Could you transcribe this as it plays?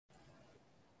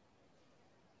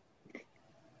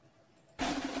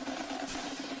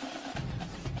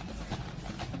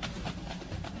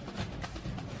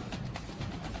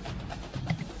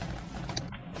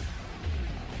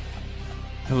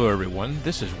Hello, everyone.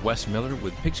 This is Wes Miller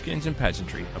with Pigskins and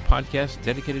Pageantry, a podcast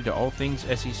dedicated to all things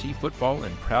SEC football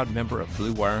and proud member of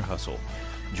Blue Wire Hustle.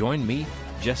 Join me,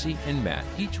 Jesse, and Matt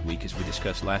each week as we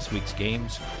discuss last week's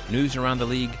games, news around the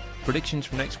league, predictions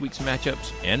for next week's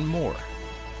matchups, and more.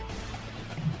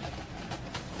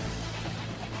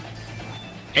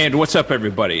 And what's up,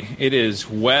 everybody? It is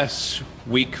Wes.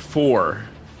 Week 4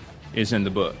 is in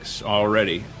the books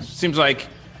already. Seems like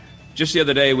just the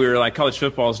other day we were like, college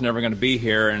football is never going to be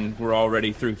here, and we're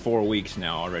already through 4 weeks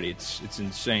now already. It's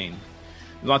insane.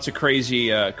 Lots of crazy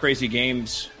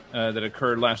games that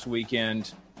occurred last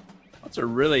weekend. Lots of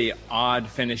really odd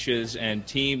finishes and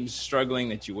teams struggling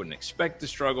that you wouldn't expect to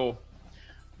struggle.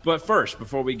 But first,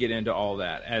 before we get into all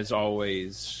that, as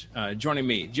always, joining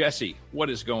me, Jesse, what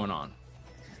is going on?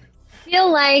 I feel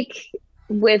like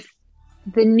with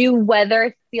the new weather,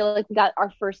 I feel like we got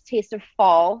our first taste of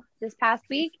fall this past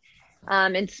week.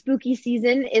 And spooky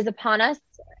season is upon us.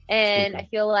 And I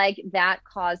feel like that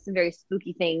caused some very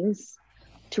spooky things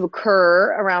to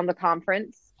occur around the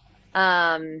conference.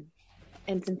 And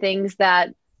some things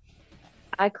that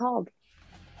I called.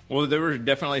 Well, there were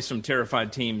definitely some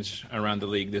terrified teams around the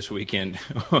league this weekend.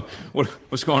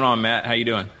 What's going on, Matt? How you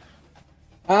doing?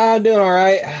 I'm doing all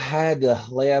right. I had to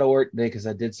lay out of work today because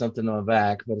I did something on my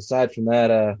back. But aside from that,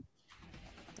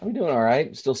 I'm doing all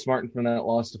right. Still smarting from that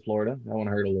loss to Florida. That one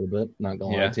hurt a little bit. Not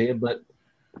going to lie to you, but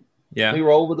we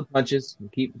roll with the punches.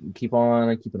 And keep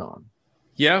on keeping on.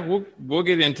 Yeah, we'll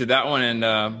get into that one.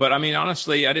 And but I mean,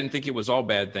 honestly, I didn't think it was all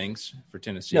bad things for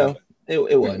Tennessee. No,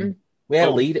 it wasn't. We had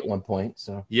a lead at one point,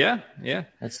 so yeah,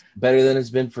 that's better than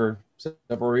it's been for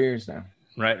several years now.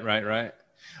 Right.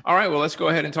 All right, well, let's go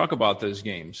ahead and talk about those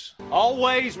games.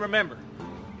 Always remember,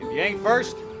 if you ain't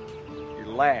first, you're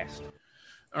last.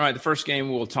 All right, the first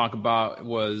game we'll talk about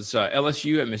was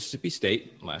LSU at Mississippi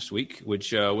State last week,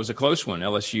 which was a close one.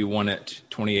 LSU won it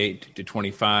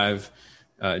 28-25.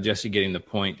 Jesse getting the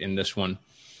point in this one.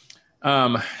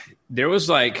 There was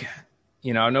I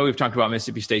know we've talked about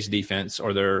Mississippi State's defense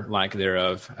or their lack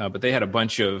thereof, but they had a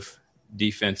bunch of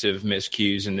defensive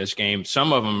miscues in this game.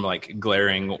 Some of them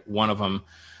glaring. One of them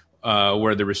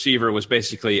where the receiver was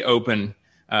basically open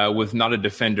with not a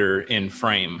defender in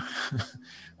frame.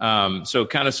 So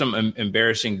kind of some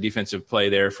embarrassing defensive play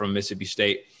there from Mississippi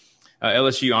State.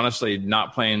 LSU, honestly,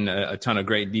 not playing a ton of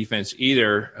great defense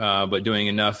either, but doing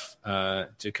enough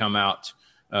to come out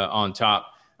on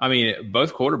top. I mean,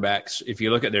 both quarterbacks, if you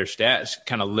look at their stats,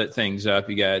 kind of lit things up.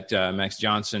 You got Max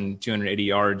Johnson, 280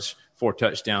 yards, 4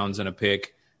 touchdowns and a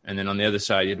pick. And then on the other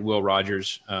side, you had Will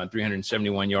Rogers,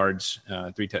 371 yards,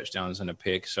 3 touchdowns and a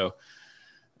pick. So,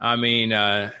 I mean,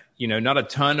 not a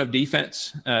ton of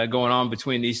defense going on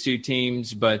between these two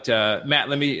teams. But, Matt,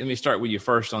 let me start with you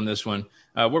first on this one.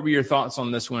 What were your thoughts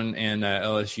on this one and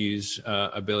LSU's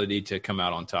ability to come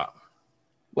out on top?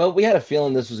 Well, we had a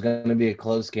feeling this was going to be a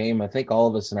close game. I think all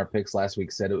of us in our picks last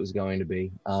week said it was going to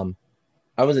be.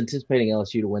 I was anticipating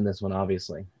LSU to win this one,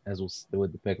 obviously, as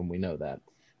with the pick, and we know that.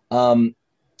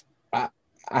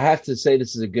 I have to say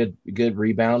this is a good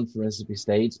rebound for Mississippi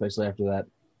State, especially after that.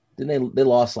 They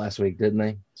lost last week, didn't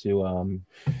they? To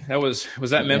was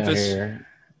that Memphis?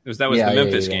 That was the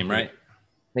Memphis game, right?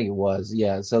 I think it was.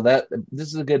 Yeah. So this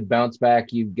is a good bounce back.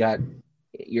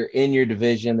 You're in your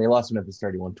division. They lost to Memphis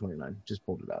 31-29. Just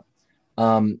pulled it up.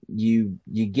 You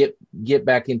get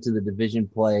back into the division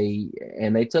play,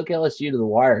 and they took LSU to the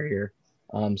wire here.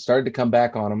 Started to come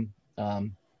back on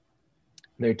them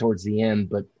there towards the end,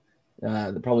 but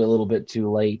they're probably a little bit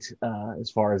too late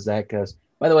as far as that goes.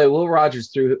 By the way, Will Rogers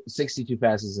threw 62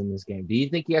 passes in this game. Do you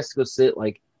think he has to go sit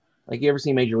like you ever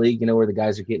seen Major League, where the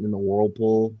guys are getting in the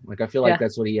whirlpool? I feel like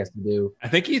that's what he has to do. I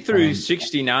think he threw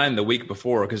 69 the week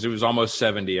before because it was almost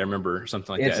 70. I remember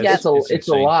something like that. It's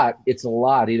a lot. It's a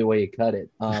lot either way you cut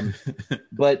it.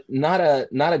 But not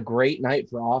a great night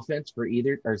for offense for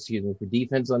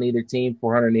defense on either team.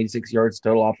 486 yards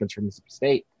total offense from Mississippi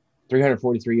State,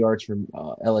 343 yards from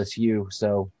LSU.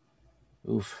 So,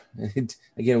 oof.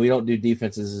 Again, we don't do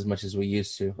defenses as much as we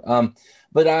used to.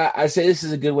 But I say this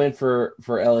is a good win for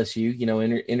LSU.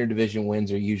 Interdivision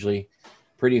wins are usually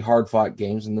pretty hard-fought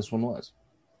games, and this one was.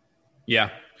 Yeah.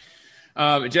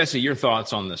 Jesse, your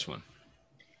thoughts on this one?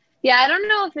 Yeah, I don't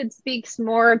know if it speaks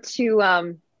more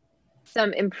to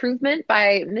some improvement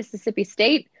by Mississippi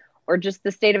State or just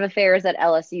the state of affairs at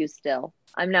LSU still.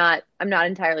 I'm not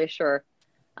entirely sure.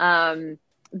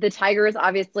 The Tigers,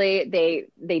 obviously,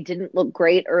 they didn't look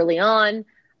great early on.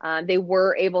 They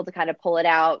were able to kind of pull it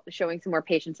out, showing some more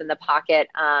patience in the pocket.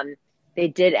 They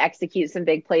did execute some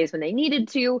big plays when they needed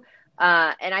to.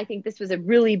 And I think this was a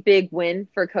really big win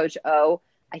for Coach O.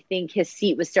 I think his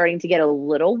seat was starting to get a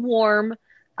little warm.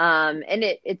 And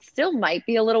it still might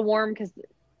be a little warm because,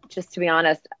 just to be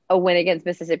honest, a win against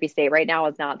Mississippi State right now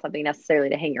is not something necessarily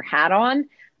to hang your hat on.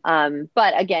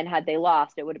 But again, had they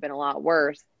lost, it would have been a lot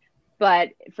worse. But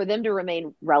for them to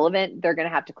remain relevant, they're going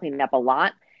to have to clean up a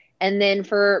lot. And then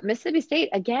for Mississippi State,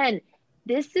 again,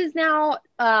 this is now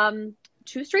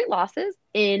 2 straight losses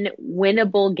in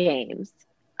winnable games.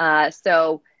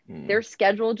 So their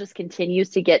schedule just continues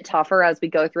to get tougher as we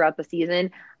go throughout the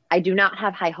season. I do not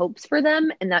have high hopes for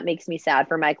them, and that makes me sad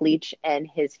for Mike Leach and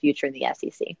his future in the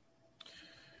SEC.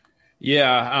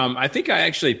 Yeah, I think I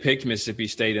actually picked Mississippi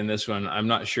State in this one. I'm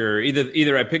not sure.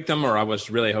 Either I picked them or I was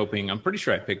really hoping. I'm pretty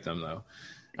sure I picked them, though.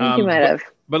 I think you might have.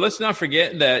 But let's not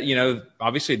forget that,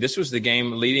 obviously this was the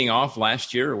game leading off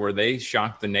last year where they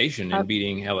shocked the nation in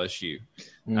beating LSU.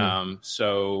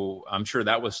 So I'm sure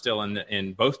that was still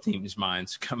in both teams'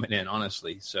 minds coming in,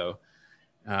 honestly. So,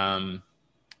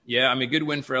 yeah, I mean, good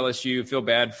win for LSU. Feel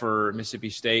bad for Mississippi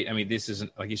State. I mean, this is,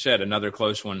 like you said, another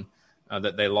close one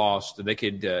that they lost. They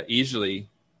could easily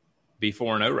be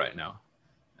 4-0 right now.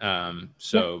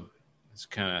 So it's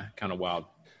kind of wild.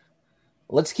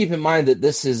 Let's keep in mind that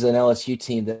this is an LSU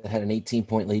team that had an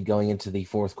 18-point lead going into the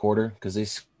fourth quarter because they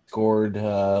scored,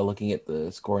 looking at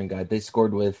the scoring guide, they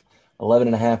scored with 11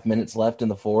 and a half minutes left in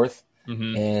the fourth.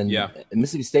 And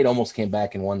Mississippi State almost came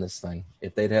back and won this thing.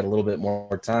 If they'd had a little bit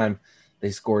more time,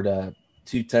 they scored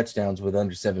 2 touchdowns with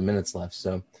under 7 minutes left.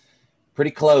 So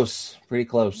pretty close.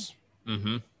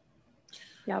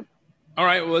 Yep. All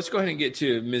right, well, let's go ahead and get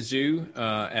to Mizzou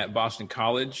at Boston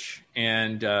College.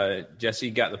 And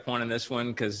Jesse got the point on this one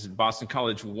because Boston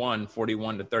College won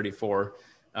 41-34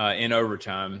 in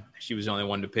overtime. She was the only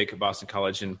one to pick at Boston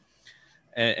College.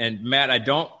 And Matt, I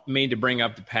don't mean to bring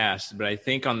up the past, but I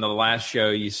think on the last show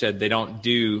you said they don't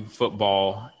do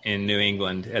football in New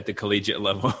England at the collegiate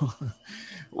level.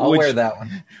 I'll wear that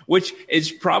one. Which is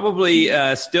probably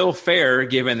still fair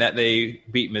given that they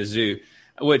beat Mizzou.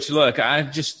 Which, look,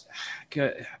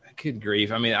 good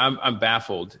grief. I mean, I'm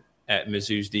baffled at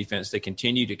Mizzou's defense. They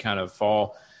continue to kind of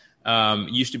fall.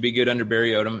 Used to be good under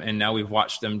Barry Odom, and now we've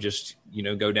watched them just,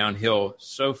 go downhill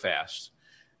so fast.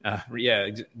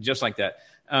 Just like that.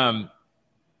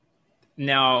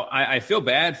 Now, I feel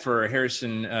bad for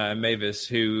Harrison Mavis,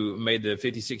 who made the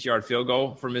 56-yard field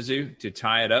goal for Mizzou to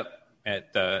tie it up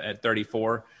at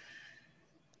 34.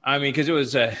 I mean, because it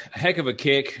was a heck of a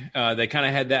kick. They kind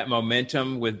of had that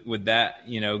momentum with that,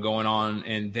 going on.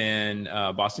 And then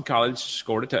Boston College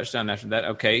scored a touchdown after that.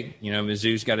 Okay,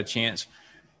 Mizzou's got a chance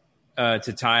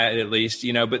to tie it at least,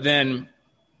 But then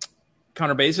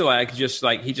Connor Bazelak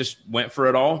he just went for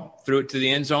it all, threw it to the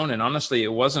end zone. And honestly,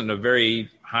 it wasn't a very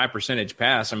high percentage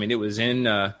pass. I mean, it was in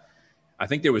I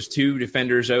think there was 2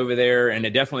 defenders over there, and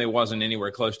it definitely wasn't anywhere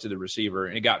close to the receiver.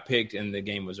 And it got picked, and the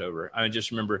game was over. I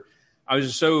just remember – I was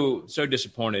just so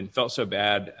disappointed, felt so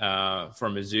bad for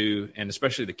Mizzou, and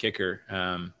especially the kicker.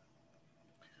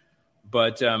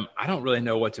 But I don't really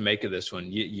know what to make of this one.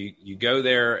 You go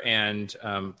there, and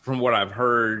from what I've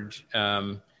heard,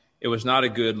 it was not a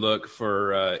good look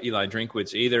for Eli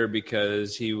Drinkwitz either,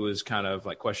 because he was kind of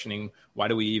like questioning, why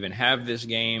do we even have this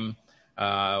game?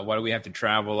 Why do we have to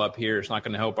travel up here? It's not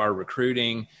going to help our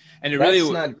recruiting. And That's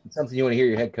not something you want to hear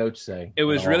your head coach say. It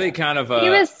was really kind of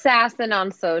he was sassing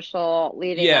on social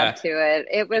leading up to it.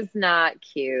 It was not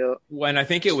cute. When I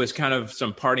think it was kind of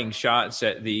some parting shots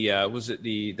at the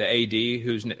the AD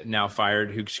who's now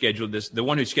fired, who scheduled this. The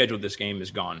one who scheduled this game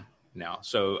is gone now.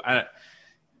 So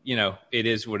it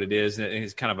is what it is.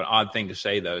 It's kind of an odd thing to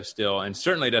say though, still, and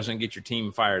certainly doesn't get your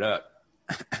team fired up.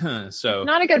 So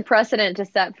not a good precedent to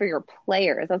set for your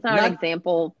players. That's not an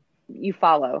example you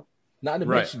follow. Not to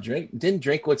mention, didn't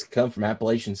Drinkwitz come from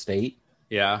Appalachian State?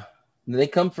 Yeah. They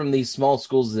come from these small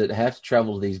schools that have to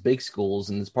travel to these big schools,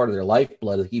 and it's part of their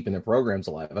lifeblood of keeping their programs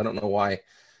alive. I don't know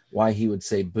why he would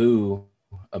say boo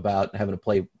about having to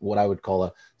play what I would call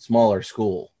a smaller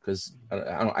school, because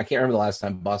I can't remember the last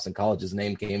time Boston College's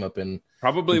name came up in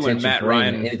probably when Matt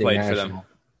Ryan played national.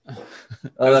 For them.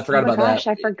 I forgot about that.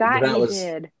 I forgot he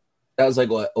did. That was like,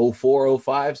 04,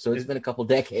 05? So it's been a couple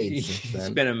decades since then. It's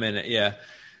been a minute, yeah.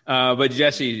 But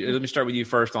Jesse, let me start with you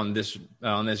first on this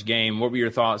game. What were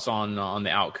your thoughts on the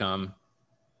outcome?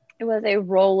 It was a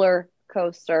roller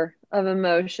coaster of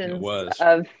emotions, it was.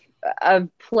 of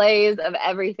plays, of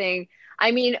everything.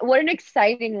 I mean, what an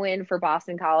exciting win for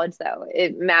Boston College, though.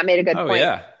 Matt made a good point.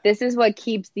 Yeah. This is what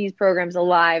keeps these programs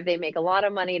alive. They make a lot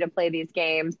of money to play these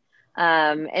games.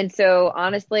 And so,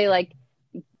 honestly,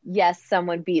 yes,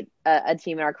 someone beat a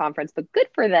team in our conference, but good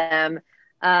for them.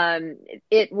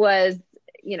 It was,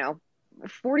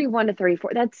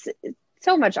 41-34. That's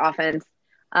so much offense.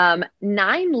 9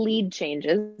 lead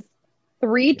changes,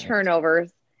 3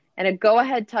 turnovers, and a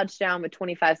go-ahead touchdown with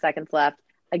 25 seconds left,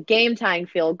 a game-tying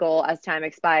field goal as time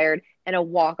expired, and a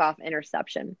walk-off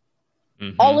interception.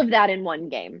 All of that in one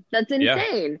game. That's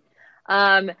insane.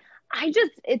 Yeah.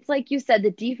 It's like you said, the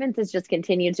defense has just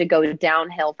continued to go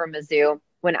downhill for Mizzou.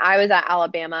 When I was at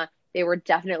Alabama, they were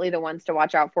definitely the ones to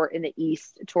watch out for in the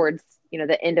East towards,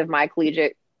 the end of my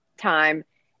collegiate time.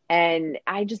 And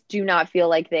I just do not feel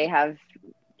like they have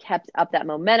kept up that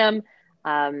momentum.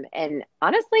 And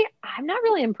honestly, I'm not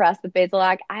really impressed with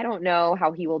Bazelak. I don't know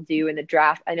how he will do in the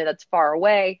draft. I know that's far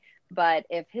away, but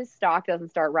if his stock doesn't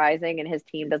start rising and his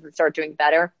team doesn't start doing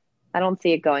better, I don't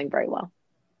see it going very well.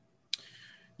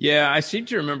 Yeah, I seem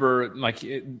to remember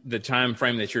the time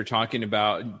frame that you're talking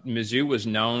about. Mizzou was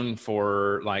known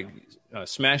for a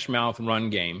smash mouth run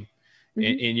game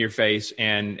in your face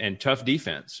and tough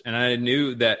defense. And I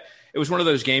knew that it was one of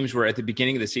those games where at the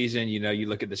beginning of the season, you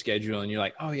look at the schedule and you're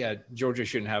like, oh yeah, Georgia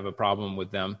shouldn't have a problem with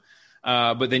them.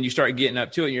 But then you start getting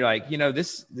up to it and you're like,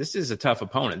 this is a tough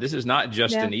opponent. This is not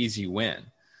just an easy win.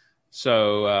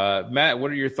 So, Matt,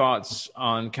 what are your thoughts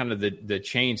on kind of the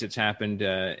change that's happened,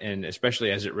 and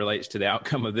especially as it relates to the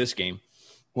outcome of this game?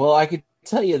 Well, I could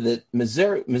tell you that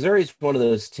Missouri is one of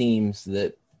those teams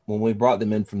that when we brought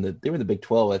them in they were the Big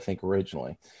 12, I think,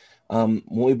 originally. When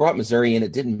we brought Missouri in,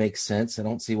 it didn't make sense. I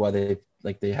don't see why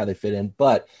how they fit in,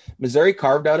 but Missouri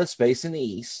carved out a space in the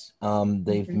East.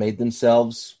 They've made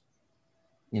themselves,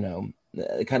 kind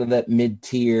of that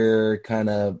mid-tier kind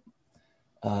of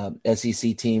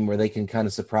SEC team where they can kind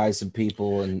of surprise some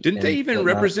people. And didn't they even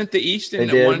represent the East in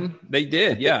one? They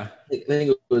did, yeah. I think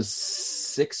it was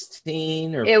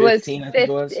 16 or it 15.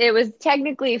 It was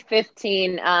technically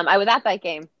 15. I was at that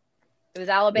game. It was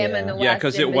Alabama in the West. Yeah,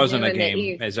 because it wasn't a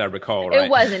game, as I recall, right? It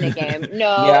wasn't a game.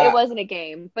 No, it wasn't a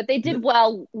game. But they did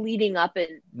well leading up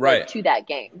to that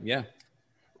game. Yeah.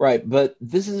 Right, but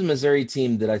this is a Missouri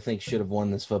team that I think should have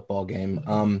won this football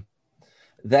game.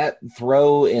 That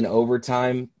throw in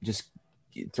overtime, just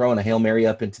throwing a Hail Mary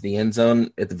up into the end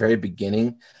zone at the very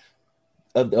beginning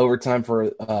of the overtime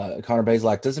for Connor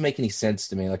Bazelak doesn't make any sense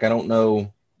to me. I don't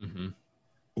know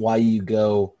why you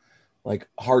go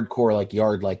hardcore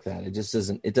yard like that. It just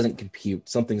doesn't compute.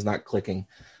 Something's not clicking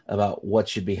about what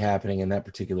should be happening in that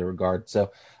particular regard. So,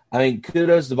 I mean,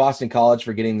 kudos to Boston College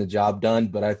for getting the job done,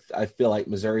 but I feel like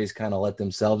Missouri's kind of let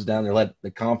themselves down. They let the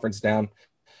conference down.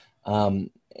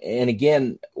 And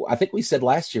again, I think we said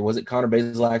last year, was it Connor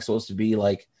Bazelak supposed to be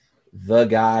the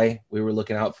guy we were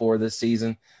looking out for this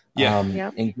season?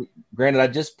 Yeah. And granted, I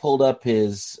just pulled up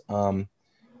his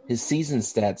season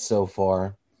stats so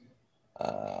far.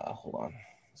 Hold on,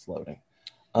 it's loading.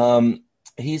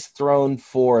 He's thrown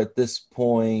for, at this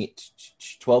point,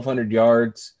 1,200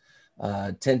 yards,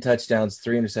 10 touchdowns,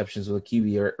 3 interceptions with a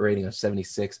QB rating of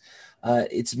 76.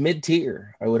 It's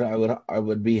mid-tier. I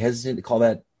would be hesitant to call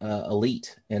that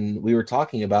elite. And we were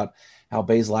talking about how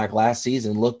Bazelak last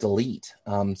season looked elite.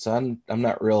 So I'm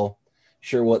not real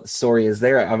sure what the story is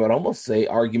there. I would almost make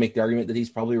the argument that he's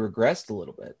probably regressed a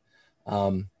little bit.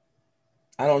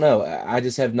 I don't know. I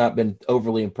just have not been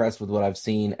overly impressed with what I've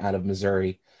seen out of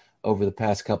Missouri over the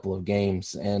past couple of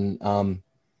games. And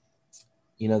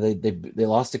they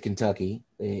lost to Kentucky.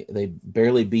 They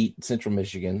barely beat Central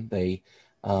Michigan. They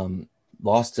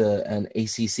lost to an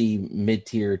ACC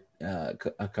mid-tier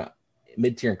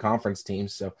conference team.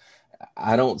 So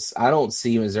I don't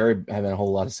see Missouri having a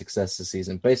whole lot of success this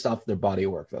season based off their body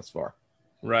of work thus far.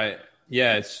 Right.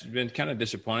 Yeah, it's been kind of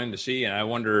disappointing to see, and I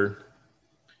wonder.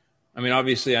 I mean,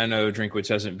 obviously, I know Drinkwitz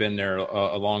hasn't been there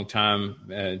a long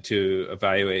time to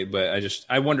evaluate, but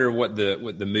I wonder what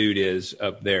the mood is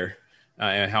up there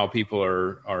and how people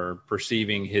are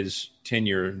perceiving his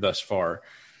tenure thus far.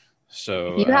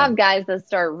 So if you have guys that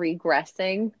start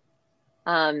regressing,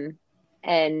 and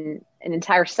an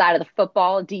entire side of the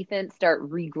football defense start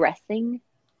regressing,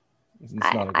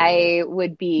 I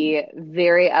would be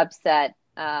very upset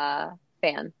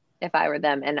fan if I were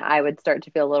them, and I would start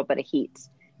to feel a little bit of heat.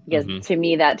 Because to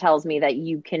me, that tells me that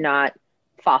you cannot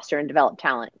foster and develop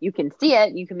talent. You can see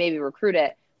it, you can maybe recruit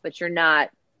it, but you're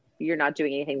not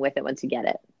doing anything with it once you get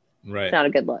it. Right. It's not a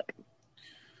good look.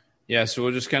 Yeah, so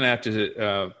we'll just kind of have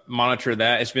to monitor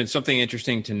that. It's been something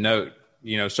interesting to note,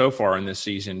 so far in this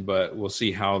season, but we'll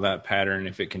see how that pattern,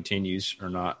 if it continues or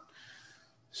not.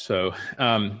 So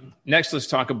next, let's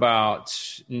talk about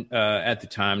at the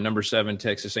time, number 7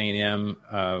 Texas A&M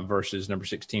versus number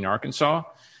 16 Arkansas.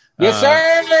 Yes,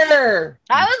 sir.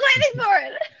 I was waiting for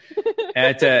it.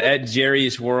 at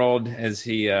Jerry's World, as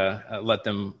he let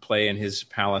them play in his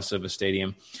palace of a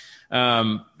stadium.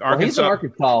 Arkansas, he's an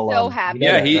Arkansas alum. So happy.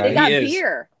 Yeah, they got is.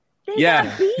 beer. They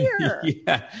got beer.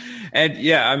 Yeah. And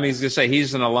I mean, he's gonna say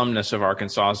he's an alumnus of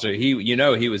Arkansas, so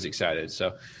he was excited.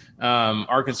 So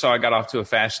Arkansas got off to a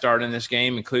fast start in this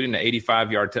game, including an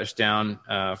 85-yard touchdown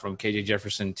from KJ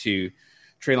Jefferson to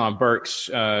Treylon Burks,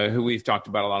 who we've talked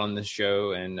about a lot on this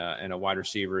show, and a wide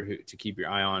receiver to keep your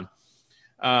eye on.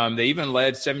 They even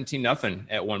led 17-0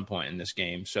 at one point in this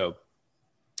game. So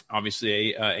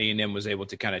obviously A&M was able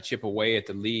to kind of chip away at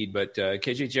the lead, but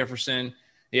KJ Jefferson,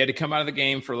 he had to come out of the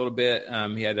game for a little bit.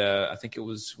 He had I think it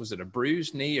was it a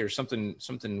bruised knee or something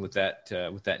with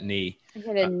that knee. He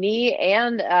had a knee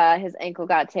and his ankle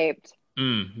got taped.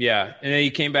 Yeah. And then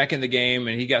he came back in the game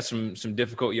and he got some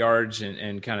difficult yards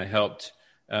and kind of helped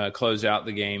close out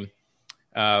the game.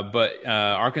 But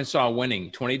Arkansas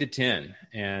winning 20-10.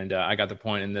 And I got the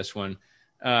point in this one.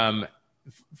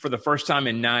 For the first time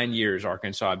in 9 years,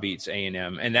 Arkansas beats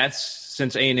A&M, and that's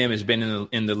since A&M has been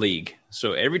in the league.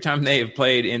 So every time they have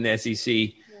played in the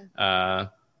SEC,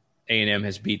 A&M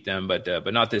has beat them, but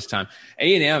not this time.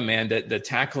 A&M, man, the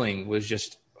tackling was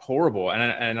just horrible, and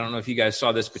I don't know if you guys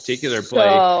saw this particular play.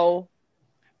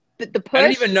 But the push, I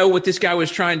don't even know what this guy was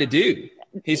trying to do.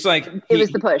 He's like, it was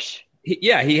the push. He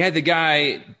had the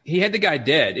guy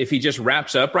dead. If he just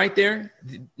wraps up right there,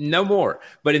 no more.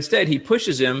 But instead, he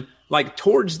pushes him like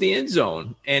towards the end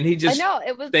zone, and he just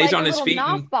it was stays like on a his little feet.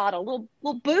 knock bottle,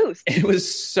 little boost. It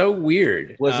was so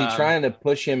weird. Was he trying to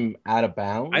push him out of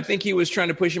bounds? I think he was trying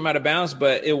to push him out of bounds,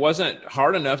 but it wasn't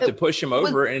hard enough to push him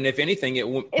over. And if anything, it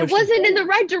wasn't in the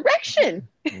right direction.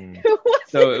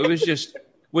 So it was just,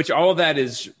 which all of that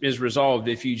is resolved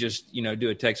if you just do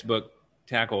a textbook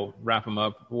tackle, wrap them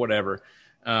up, whatever.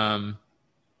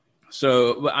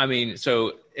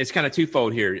 So it's kind of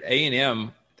twofold here.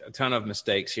 A&M, a ton of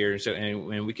mistakes here. So,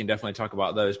 and we can definitely talk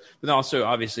about those, but also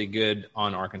obviously good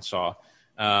on Arkansas.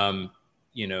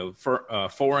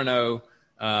 4-0,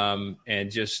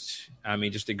 and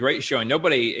just a great showing.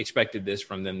 Nobody expected this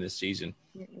from them this season.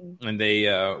 And they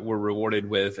were rewarded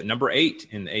with number 8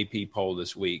 in the AP poll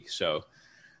this week. So,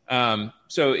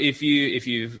 if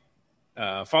you've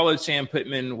followed Sam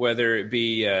Pittman, whether it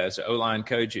be as an O-line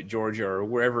coach at Georgia or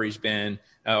wherever he's been,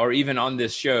 or even on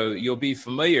this show, you'll be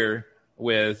familiar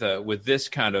with this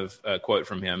kind of quote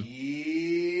from him.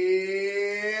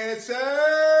 Yes, sir.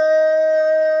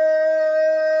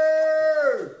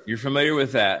 You're familiar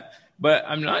with that, but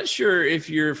I'm not sure if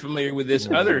you're familiar with this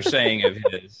other saying of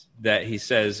his that he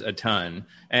says a ton.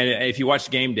 And if you watched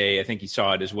Game Day, I think you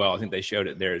saw it as well. I think they showed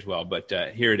it there as well. But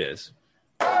here it is.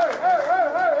 Hey!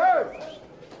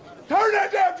 Turn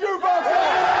that damn jukebox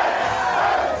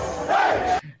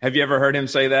on! Have you ever heard him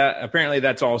say that? Apparently,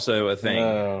 that's also a thing.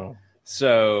 Oh.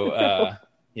 So,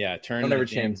 turn the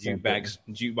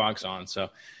jukebox on. So,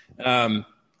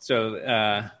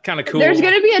 kind of cool. There's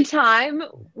going to be a time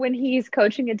when he's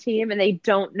coaching a team and they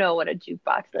don't know what a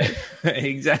jukebox is.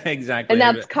 Exactly. And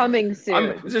that's coming soon.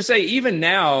 I'm just say, even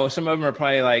now, some of them are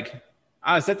probably like,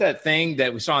 is that thing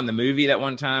that we saw in the movie that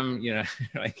one time?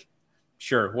 Like,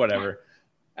 sure, whatever.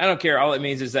 I don't care. All it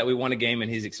means is that we won a game and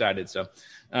he's excited. So,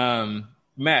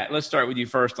 Matt, let's start with you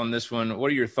first on this one. What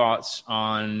are your thoughts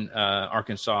on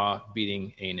Arkansas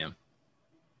beating A&M?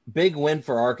 Big win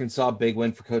for Arkansas. Big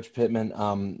win for Coach Pittman.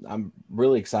 I'm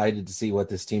really excited to see what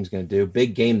this team's going to do.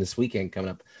 Big game this weekend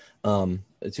coming up. 2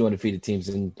 undefeated teams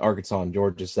in Arkansas and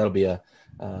Georgia. So that'll be a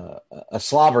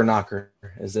slobber knocker,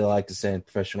 as they like to say in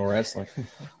professional wrestling.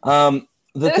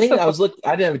 The thing I didn't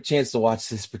have a chance to watch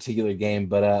this particular game,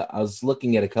 but I was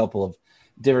looking at a couple of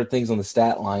different things on the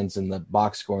stat lines and the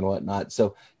box score and whatnot.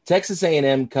 So Texas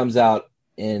A&M comes out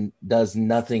and does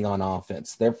nothing on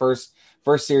offense. Their first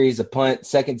series a punt,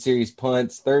 second series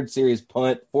punts, third series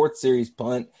punt, fourth series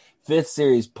punt, fifth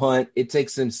series punt. It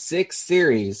takes them 6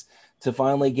 series to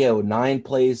finally go 9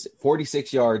 plays,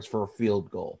 46 yards for a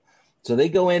field goal. So they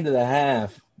go into the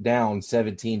half down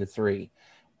 17-3,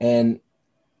 and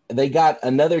they got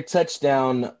another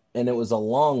touchdown, and it was a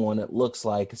long one. It looks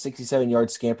like a 67-yard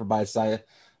scamper by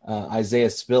Isaiah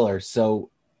Spiller. So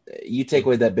you take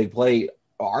away that big play,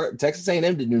 Texas A&M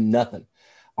didn't do nothing.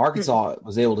 Arkansas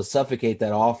was able to suffocate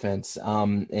that offense,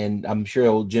 and I'm sure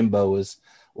old Jimbo was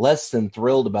less than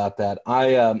thrilled about that.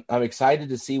 I'm excited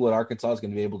to see what Arkansas is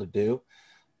going to be able to do.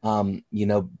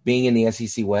 Being in the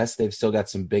SEC West, they've still got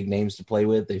some big names to play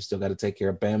with. They've still got to take care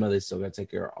of Bama. They still got to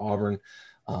take care of Auburn.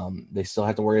 They still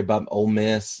have to worry about Ole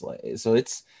Miss. So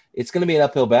it's going to be an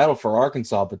uphill battle for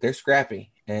Arkansas, but they're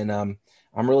scrappy, and I'm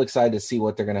really excited to see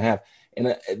what they're going to have.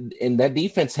 And that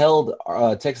defense held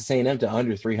Texas A&M to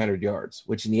under 300 yards,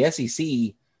 which in the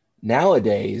SEC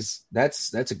nowadays,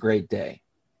 that's a great day.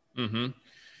 Mm-hmm.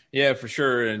 Yeah, for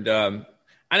sure. And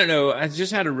I don't know. I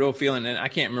just had a real feeling, and I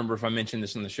can't remember if I mentioned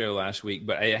this on the show last week,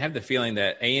 but I have the feeling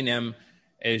that A&M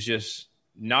is just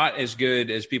not as good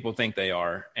as people think they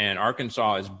are, and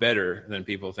Arkansas is better than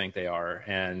people think they are.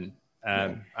 And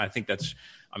I think that's,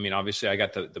 I mean, obviously I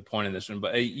got the point in this one,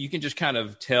 but you can just kind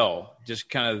of tell, just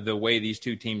kind of the way these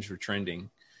two teams were trending,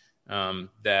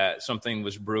 that something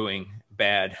was brewing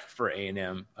bad for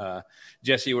A&M.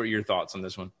 Jesse, what are your thoughts on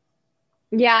this one?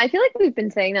 Yeah, I feel like we've been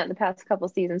saying that in the past couple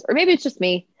seasons, or maybe it's just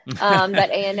me, that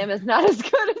A&M is not as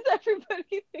good as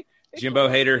everybody thinks. Jimbo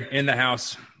hater in the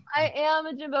house. I am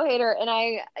a Jimbo hater, and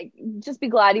I just be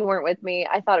glad you weren't with me.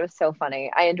 I thought it was so funny.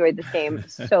 I enjoyed this game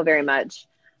so very much.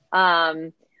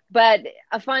 But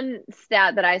a fun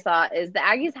stat that I saw is the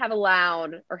Aggies had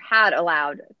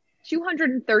allowed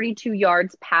 232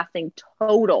 yards passing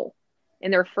total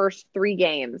in their first 3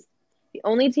 games. The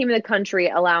only team in the country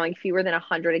allowing fewer than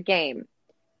 100 a game.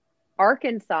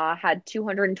 Arkansas had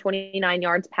 229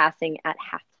 yards passing at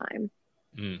halftime.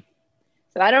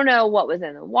 So I don't know what was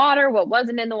in the water, what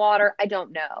wasn't in the water. I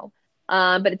don't know.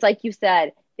 But it's like you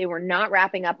said, they were not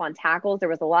wrapping up on tackles. There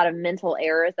was a lot of mental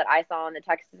errors that I saw on the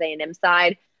Texas A&M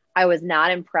side. I was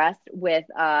not impressed with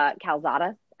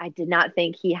Calzada. I did not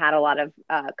think he had a lot of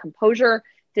composure,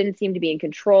 didn't seem to be in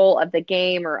control of the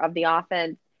game or of the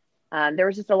offense. There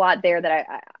was just a lot there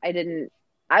that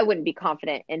I wouldn't be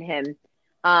confident in him.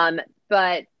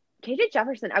 But KJ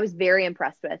Jefferson, I was very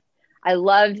impressed with. I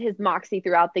loved his moxie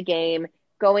throughout the game,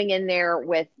 going in there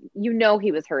with,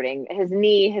 he was hurting his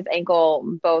knee, his ankle,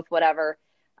 both, whatever.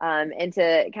 And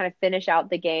to kind of finish out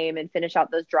the game and finish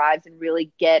out those drives and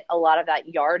really get a lot of that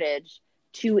yardage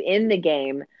to end the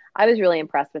game. I was really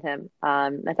impressed with him.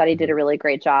 I thought he did a really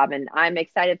great job, and I'm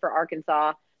excited for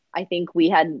Arkansas. I think we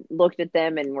had looked at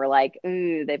them and we're like,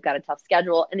 ooh, they've got a tough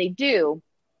schedule, and they do.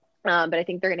 But I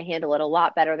think they're going to handle it a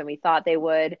lot better than we thought they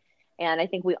would. And I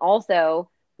think we also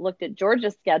looked at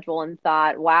Georgia's schedule and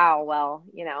thought, wow, well,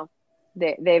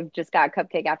 they've just got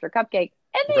cupcake after cupcake,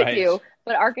 and they do.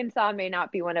 But Arkansas may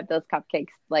not be one of those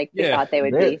cupcakes like they thought they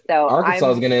would be. So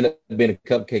Arkansas is going to end up being a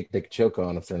cupcake they could choke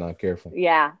on if they're not careful.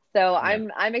 Yeah. So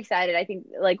I'm excited. I think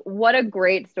what a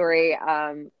great story.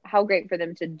 How great for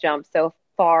them to jump so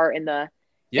far in the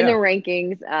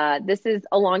rankings. This is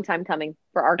a long time coming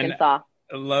for Arkansas.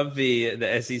 I love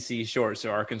the SEC short. So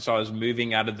Arkansas is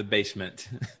moving out of the basement.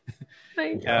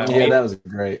 That was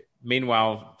great.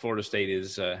 Meanwhile, Florida State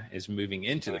is moving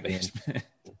into the basement.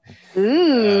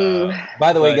 Ooh.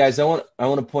 By the way, guys, I want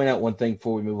to point out one thing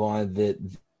before we move on, that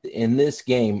in this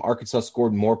game, Arkansas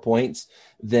scored more points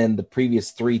than the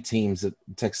previous 3 teams that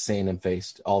Texas A&M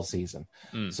faced all season.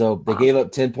 So they gave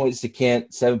up 10 points to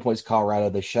Kent, 7 points to Colorado.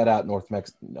 They shut out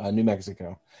New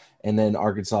Mexico, and then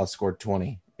Arkansas scored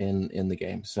 20 in the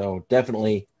game. So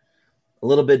definitely a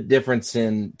little bit difference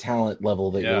in talent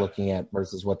level that you're looking at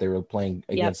versus what they were playing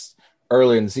against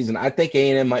earlier in the season. I think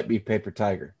A&M might be paper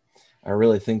tiger. I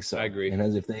really think so. I agree. And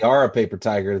as if they are a paper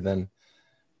tiger, then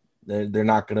they're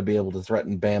not going to be able to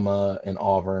threaten Bama and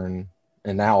Auburn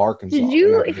and now Arkansas. Did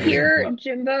you hear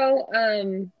Jimbo?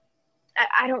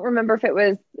 I don't remember if it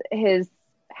was his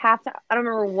halftime. I don't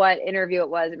remember what interview it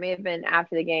was. It may have been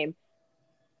after the game.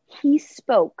 He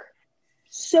spoke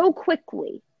so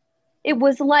quickly. It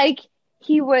was like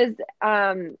he was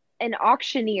an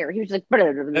auctioneer. He was like,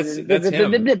 that's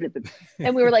him.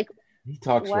 And we were like, he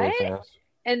talks really fast.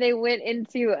 And they went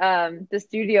into the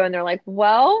studio and they're like,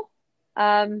 well,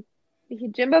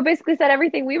 Jimbo basically said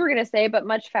everything we were going to say, but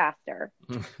much faster.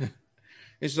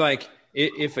 It's like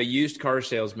if a used car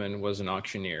salesman was an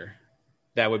auctioneer,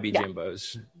 that would be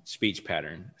Jimbo's speech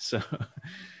pattern. So,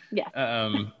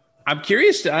 I'm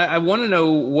curious. I want to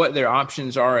know what their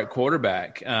options are at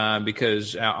quarterback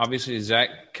because obviously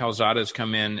Zach Calzada has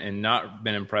come in and not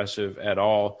been impressive at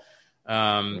all.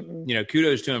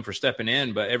 Kudos to him for stepping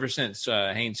in, but ever since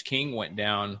Haynes King went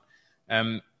down,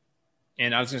 and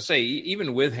I was going to say,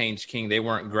 even with Haynes King, they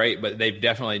weren't great, but they've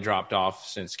definitely dropped off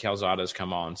since Calzada's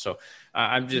come on. So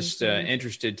I'm just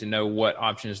interested to know what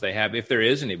options they have, if there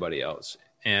is anybody else.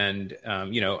 And,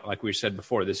 like we said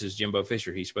before, this is Jimbo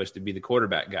Fisher. He's supposed to be the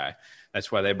quarterback guy.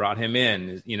 That's why they brought him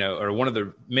in, or one of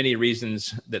the many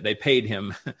reasons that they paid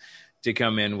him to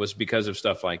come in was because of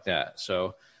stuff like that.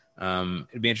 So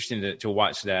it'd be interesting to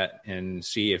watch that and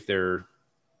see if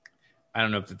I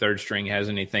don't know if the third string has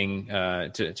anything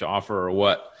to offer or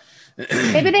what.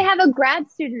 Maybe they have a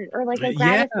grad student or like a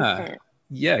grad assistant.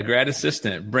 Yeah, grad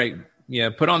assistant.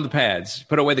 Put on the pads.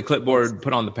 Put away the clipboard,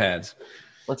 put on the pads.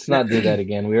 Let's not do that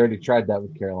again. We already tried that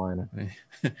with Carolina.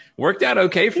 Worked out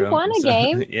okay for them. Won a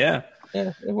game. Yeah,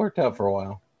 it worked out for a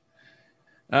while.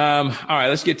 All right,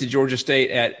 let's get to Georgia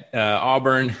State at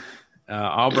Auburn.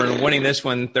 Auburn winning this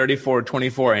one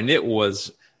 34-24, and it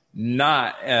was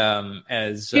not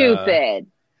as stupid.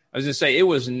 I was going to say it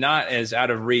was not as out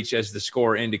of reach as the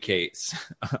score indicates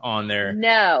on there.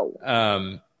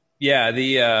 No. Yeah,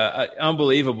 the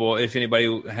unbelievable, if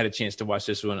anybody had a chance to watch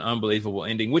this one, unbelievable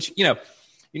ending, which, you're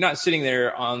not sitting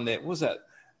there on the, was that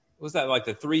like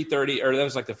the 3:30 or that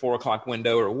was like the 4:00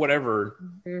 window or whatever,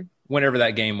 whenever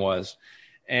that game was.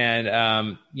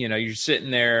 And, you're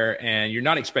sitting there and you're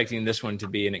not expecting this one to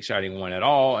be an exciting one at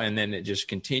all. And then it just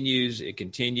continues. It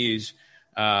continues.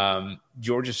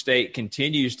 Georgia State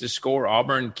continues to score.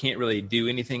 Auburn can't really do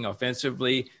anything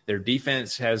offensively. Their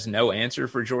defense has no answer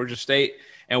for Georgia State.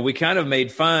 And we kind of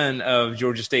made fun of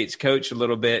Georgia State's coach a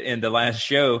little bit in the last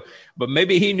show, but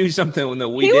maybe he knew something that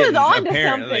we didn't.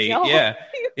 Apparently, yeah.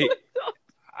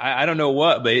 I don't know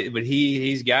what, but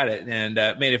he's got it. And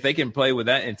man, if they can play with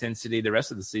that intensity the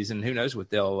rest of the season, who knows what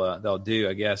they'll do,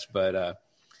 I guess. But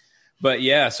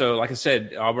yeah, so like I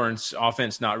said, Auburn's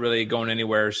offense not really going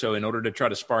anywhere. So in order to try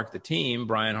to spark the team,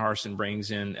 Brian Harsin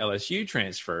brings in LSU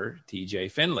transfer TJ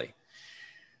Finley,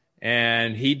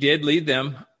 and he did lead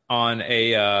them on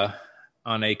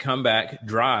a comeback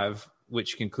drive,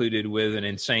 which concluded with an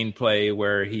insane play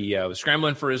where he was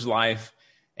scrambling for his life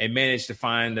and managed to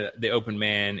find the open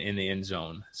man in the end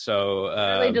zone. So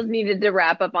really just needed to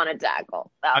wrap up on a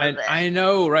tackle. That was it. I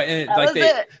know, right? And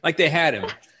like they had him.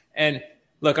 And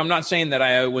look, I'm not saying that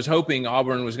I was hoping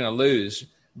Auburn was going to lose,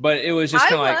 but it was just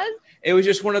kind of like it was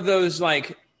just one of those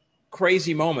like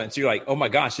crazy moments. You're like, oh my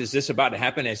gosh, is this about to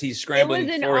happen as he's scrambling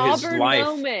for his life?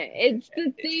 Moment. It's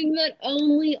the thing that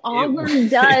only Auburn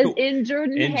does in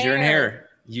Jordan Hare.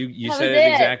 You said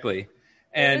it exactly.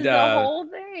 And the whole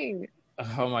thing.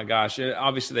 Oh my gosh!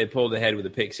 Obviously, they pulled ahead with a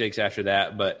pick six after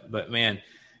that, but man,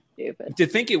 stupid. To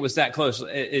think it was that close,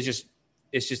 it's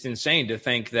just insane to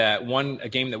think that a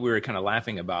game that we were kind of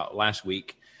laughing about last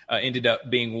week ended up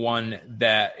being one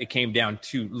that it came down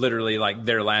to literally like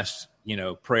their last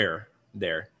prayer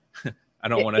there. I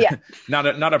don't want to not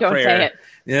a don't prayer.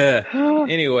 Yeah.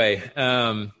 Anyway,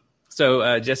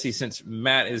 so Jesse, since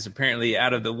Matt is apparently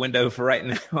out of the window for right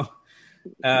now,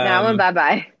 now I'm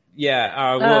bye.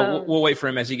 Yeah, we'll wait for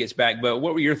him as he gets back. But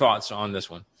what were your thoughts on this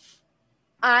one?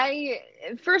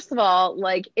 First of all,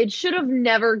 like it should have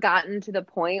never gotten to the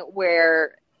point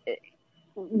where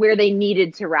they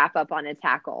needed to wrap up on a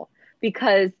tackle,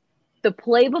 because the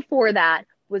play before that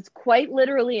was quite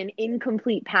literally an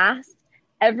incomplete pass.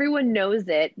 Everyone knows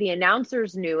it. The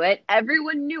announcers knew it.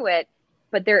 Everyone knew it.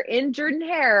 But they're in Jordan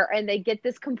Hare and they get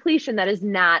this completion that is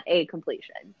not a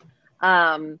completion.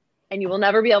 And you will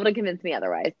never be able to convince me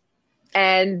otherwise.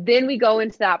 And then we go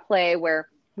into that play where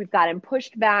we've got him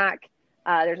pushed back.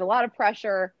 There's a lot of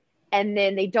pressure. And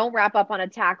then they don't wrap up on a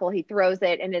tackle. He throws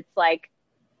it. And it's like,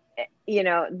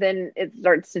 then it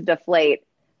starts to deflate.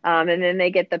 And then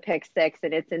they get the pick six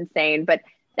and it's insane. But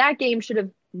that game should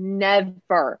have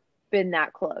never been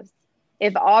that close.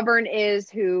 If Auburn is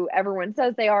who everyone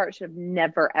says they are, it should have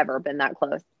never, ever been that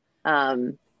close.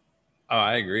 I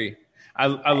agree.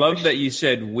 I love that you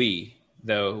said we,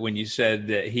 though, when you said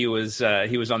that he was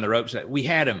on the ropes. We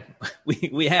had him.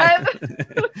 We had him.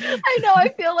 I know. I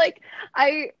feel like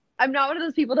I'm not one of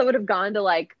those people that would have gone to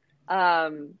like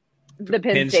the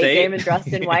Penn State game and dressed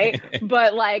in white,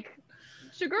 but like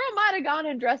Shaguro might have gone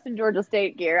and dressed in Georgia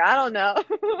State gear. I don't know.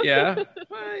 Yeah,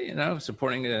 well,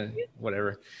 supporting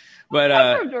whatever. But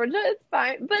I'm from Georgia, it's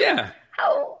fine. But yeah,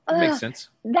 how makes sense.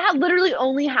 That literally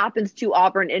only happens to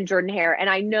Auburn and Jordan Hare, and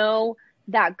I know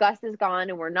that Gus is gone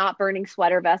and we're not burning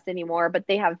sweater vests anymore, but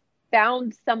they have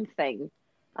found something.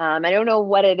 I don't know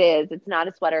what it is. It's not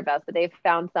a sweater vest, but they've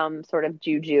found some sort of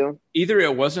juju. Either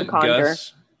it wasn't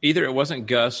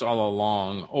Gus all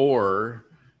along, or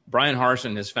Brian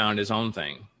Harsin has found his own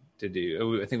thing to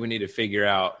do. I think we need to figure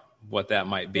out what that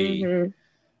might be.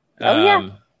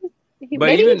 Mm-hmm.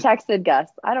 Maybe he texted Gus.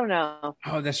 I don't know.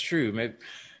 Oh, that's true. Maybe.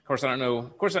 Of course, I don't know.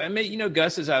 Of course,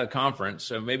 Gus is out of conference,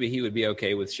 so maybe he would be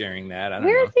okay with sharing that. I don't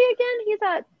know. Where is he again? He's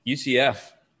at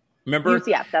UCF. Remember?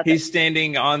 UCF. That's he's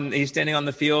standing on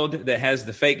the field that has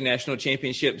the fake national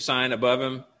championship sign above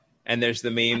him, and there's the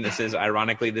meme that says,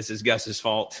 ironically, this is Gus's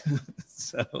fault.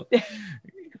 So,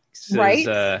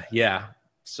 right? Yeah.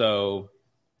 So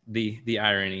the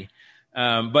irony.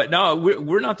 But no,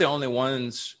 we're not the only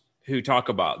ones who talk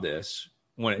about this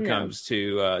when it comes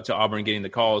to Auburn getting the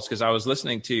calls, because I was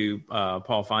listening to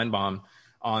Paul Feinbaum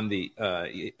on the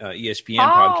ESPN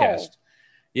podcast.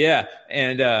 Yeah,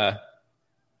 and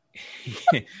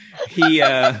he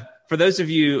for those of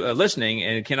you listening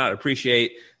and cannot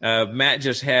appreciate, Matt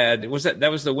just had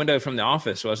that was the window from The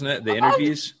Office, wasn't it? The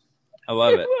interviews. I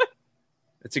love it.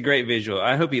 It's a great visual.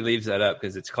 I hope he leaves that up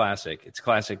because it's classic. It's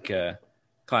classic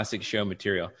show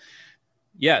material.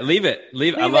 Yeah, leave it.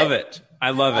 I love it.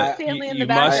 I love it. Stanley in the You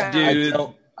must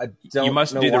background. I don't you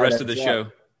must know do the why rest of the that's show.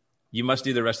 up. You must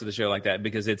do the rest of the show like that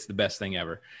because it's the best thing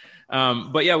ever.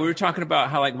 But yeah, we were talking about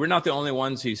how like we're not the only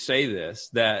ones who say this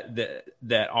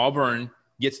that Auburn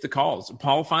gets the calls.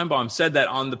 Paul Feinbaum said that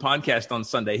on the podcast on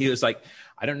Sunday. He was like,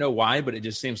 I don't know why, but it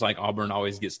just seems like Auburn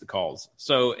always gets the calls.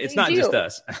 So it's not just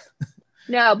us.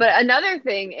 No, but another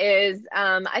thing is,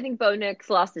 I think Bo Nix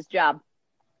lost his job.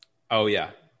 Oh yeah,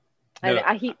 no, And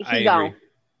I gone. agree.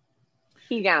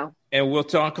 He gone. And we'll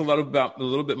talk a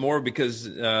little bit more because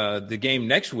the game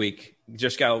next week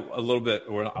just got a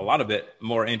lot of it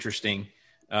more interesting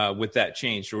with that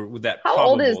change or with that. How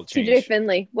old is TJ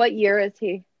Finley? What year is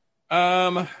he?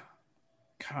 Gosh,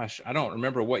 I don't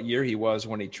remember what year he was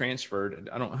when he transferred.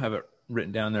 I don't have it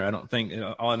written down there. I don't think.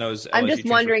 All I know is I'm LSU just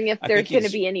wondering if there's going to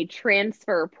he's- be any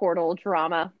transfer portal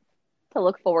drama to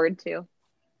look forward to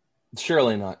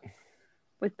Surely not.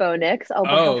 with Bo Nix. Oh, but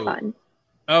how fun!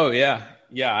 Oh yeah.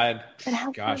 How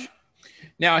Gosh. fun.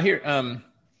 Now here,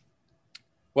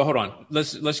 well, hold on.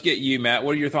 Let's get you, Matt.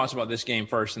 What are your thoughts about this game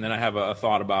first, and then I have a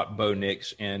thought about Bo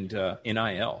Nix and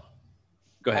NIL.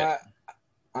 Go ahead.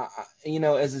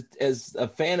 As a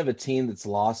fan of a team that's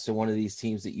lost to one of these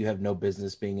teams that you have no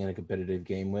business being in a competitive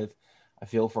game with, I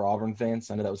feel for Auburn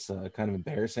fans. I know that was kind of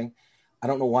embarrassing. I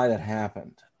don't know why that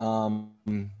happened. To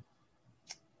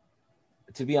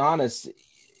be honest,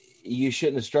 you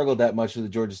shouldn't have struggled that much with the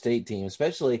Georgia State team,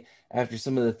 especially after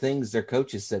some of the things their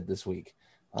coaches said this week.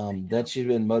 That should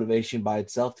have been motivation by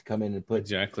itself to come in and put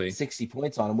 60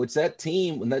 points on them, which that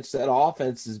team and that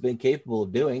offense has been capable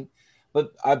of doing.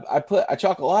 But I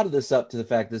chalk a lot of this up to the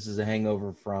fact this is a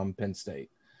hangover from Penn State.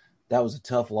 That was a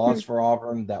tough loss for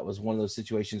Auburn. That was one of those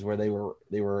situations where they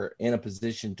were in a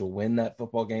position to win that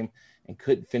football game and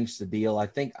couldn't finish the deal. I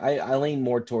think I lean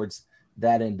more towards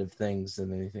that end of things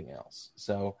than anything else.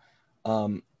 So,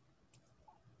 do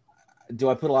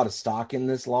I put a lot of stock in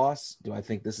this loss? Do I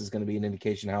think this is going to be an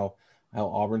indication how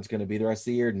Auburn's going to be the rest of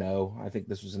the year? No, I think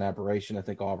this was an aberration. I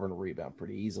think Auburn will rebound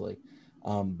pretty easily.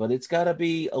 But it's got to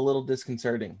be a little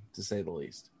disconcerting, to say the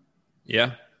least.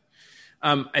 Yeah.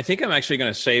 I think I'm actually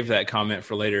going to save that comment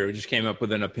for later. We just came up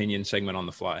with an opinion segment on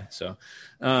the fly. So,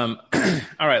 all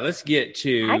right, let's get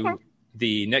to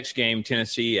the next game,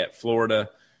 Tennessee at Florida.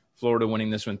 Florida winning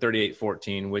this one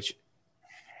 38-14, which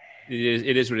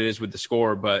it is what it is with the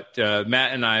score. But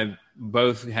Matt and I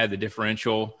both had the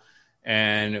differential,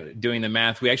 and doing the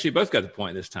math, we actually both got the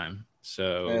point this time.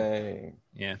 So,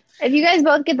 yeah. If you guys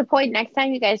both get the point next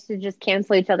time, you guys should just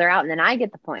cancel each other out, and then I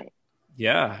get the point.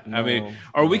 Yeah. I mean,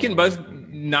 or we can both,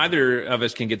 neither of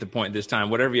us can get the point this time.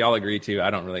 Whatever y'all agree to, I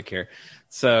don't really care.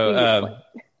 So,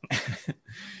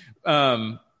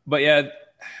 but yeah,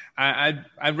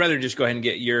 I'd rather just go ahead and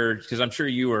get yours because I'm sure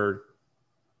you were,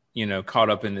 caught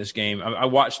up in this game. I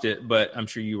watched it, but I'm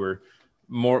sure you were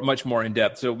much more in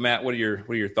depth. So, Matt, what are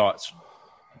your thoughts?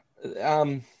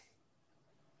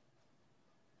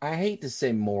 I hate to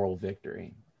say moral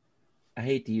victory. I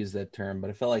hate to use that term, but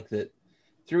I felt like that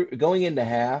through going into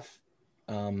half,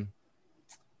 where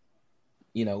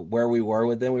we were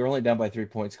with them, we were only down by 3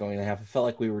 points going into half. I felt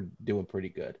like we were doing pretty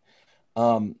good.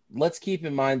 Let's keep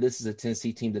in mind this is a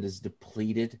Tennessee team that is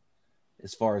depleted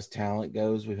as far as talent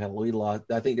goes. We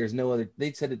lost. I think there's no other.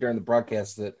 They said it during the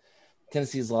broadcast that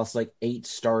Tennessee's lost like 8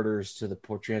 starters to the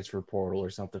transfer portal or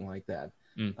something like that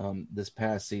this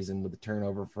past season with the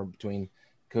turnover between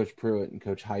Coach Pruitt and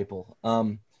Coach Heupel.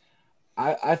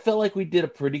 I felt like we did a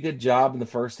pretty good job in the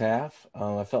first half.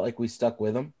 I felt like we stuck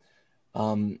with them.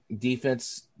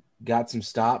 Defense got some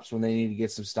stops when they needed to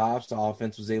get some stops. The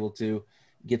offense was able to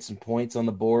get some points on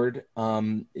the board.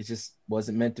 It just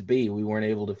wasn't meant to be. We weren't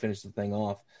able to finish the thing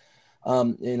off.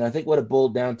 And I think what it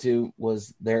boiled down to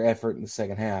was their effort in the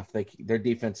second half. Their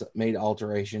defense made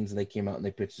alterations, and they came out and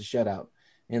they pitched a shutout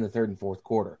in the third and fourth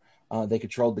quarter. They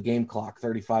controlled the game clock,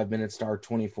 35 minutes to our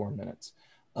 24 minutes.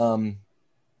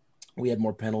 We had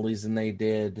more penalties than they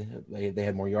did. They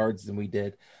had more yards than we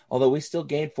did, although we still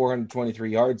gained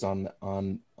 423 yards on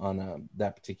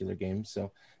that particular game.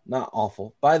 So not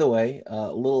awful. By the way,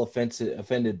 a little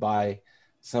offended by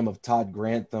some of Todd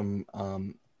Grantham,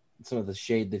 some of the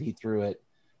shade that he threw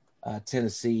at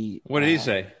Tennessee. What did he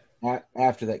say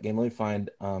after that game? Let me find.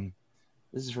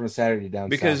 This is from a Saturday Down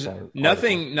because South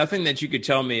nothing that you could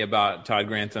tell me about Todd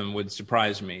Grantham would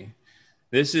surprise me.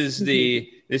 This is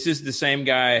the same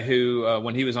guy who,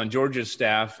 when he was on Georgia's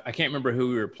staff, I can't remember who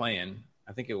we were playing.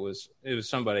 I think it was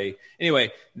somebody.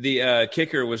 Anyway, the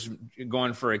kicker was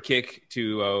going for a kick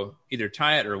to either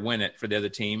tie it or win it for the other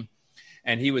team,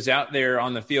 and he was out there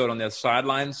on the field on the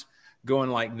sidelines going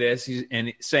like this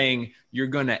and saying, "You're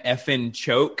going to effing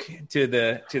choke" to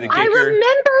the kicker. I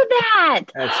remember that.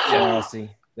 That's Chelsea.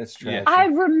 That's true. Yeah. I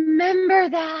remember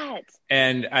that.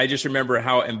 And I just remember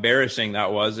how embarrassing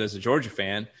that was as a Georgia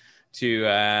fan to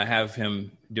have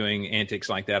him doing antics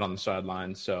like that on the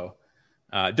sideline. So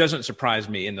it doesn't surprise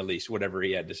me in the least, whatever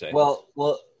he had to say. Well,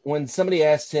 when somebody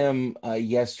asked him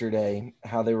yesterday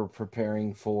how they were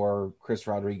preparing for Chris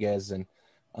Rodriguez and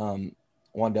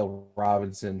Wan'Dale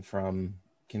Robinson from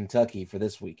Kentucky for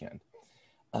this weekend,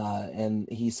 and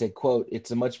he said, quote,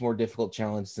 "It's a much more difficult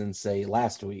challenge than, say,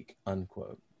 last week,"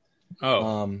 unquote.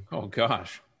 Oh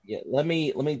gosh. Yeah, let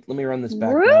me run this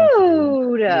back.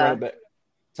 Rude.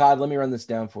 Todd, let me run this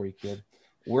down for you, kid.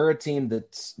 We're a team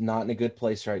that's not in a good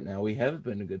place right now. We haven't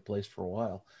been in a good place for a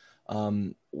while.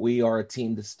 We are a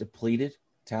team that's depleted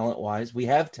talent-wise. We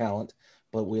have talent,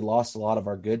 but we lost a lot of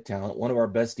our good talent. One of our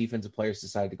best defensive players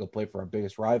decided to go play for our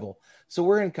biggest rival. So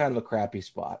we're in kind of a crappy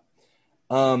spot.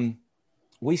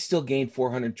 We still gained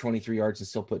 423 yards and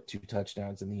still put 2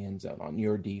 touchdowns in the end zone on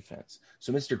your defense.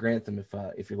 So, Mr. Grantham,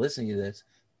 if you're listening to this,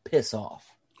 piss off.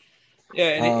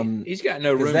 Yeah, and he's got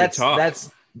no room to talk.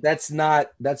 That's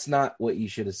not what you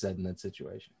should have said in that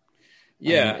situation.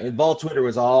 Yeah, and Vol Twitter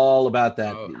was all about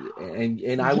that.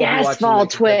 And I will be watching Vol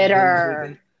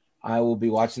Twitter. I will be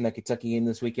watching that Kentucky game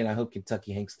this weekend. I hope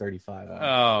Kentucky hanks 35.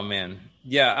 Oh man,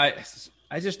 yeah.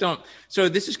 I just don't. So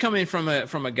this is coming from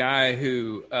a guy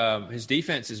who his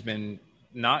defense has been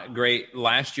not great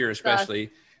last year, especially.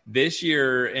 This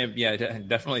year, and yeah,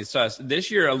 definitely sus.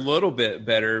 This year, a little bit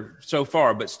better so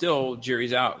far, but still,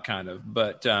 jury's out, kind of.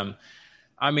 But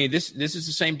I mean, this is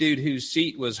the same dude whose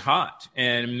seat was hot,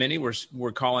 and many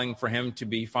were calling for him to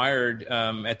be fired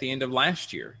at the end of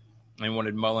last year, and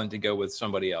wanted Mullen to go with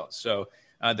somebody else. So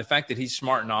the fact that he's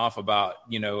smarting off about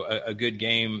a good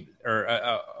game or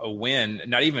a win,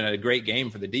 not even a great game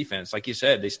for the defense, like you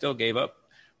said, they still gave up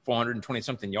 420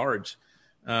 something yards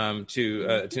to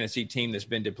a Tennessee team that's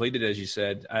been depleted, as you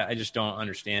said. I just don't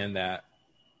understand that.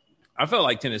 I felt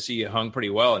like Tennessee hung pretty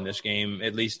well in this game,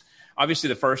 at least. Obviously,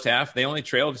 the first half, they only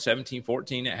trailed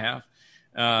 17-14 at half.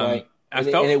 Right. And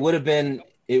it would have been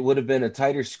a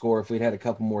tighter score if we'd had a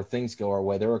couple more things go our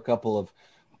way. There were a couple of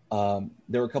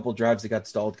drives that got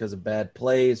stalled because of bad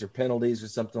plays or penalties or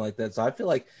something like that. So I feel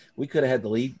like we could have had the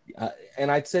lead.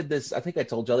 And I said this, I think I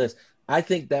told y'all this. I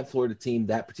think that Florida team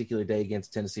that particular day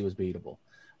against Tennessee was beatable.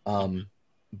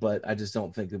 But I just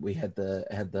don't think that we had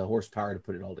the horsepower to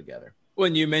put it all together.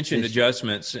 When you mentioned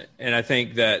adjustments, and I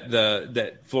think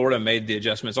that Florida made the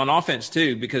adjustments on offense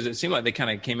too, because it seemed like they kind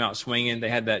of came out swinging. They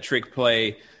had that trick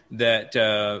play that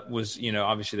was,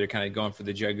 obviously they're kind of going for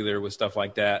the jugular with stuff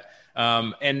like that.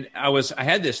 And I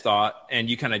had this thought, and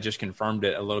you kind of just confirmed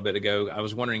it a little bit ago. I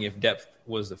was wondering if depth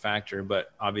was the factor,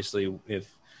 but obviously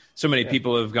if so many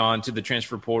people have gone to the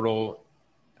transfer portal,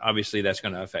 obviously that's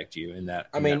going to affect you in that.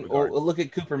 Look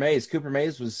at Cooper Mays. Cooper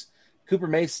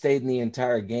Mays stayed in the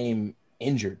entire game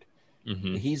injured.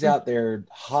 Mm-hmm. He's out there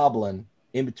hobbling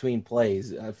in between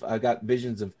plays. I got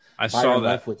visions of Byron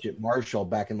Leftwich at Marshall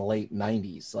back in the late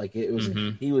 90s. Like it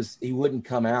was, he wouldn't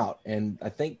come out. And I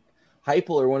think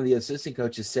Heupel or one of the assistant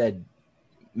coaches said,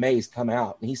 Mays, come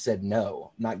out. And he said,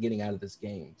 no, not getting out of this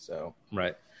game. So,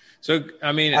 right. So,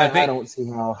 I mean, I don't see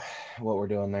what we're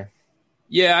doing there.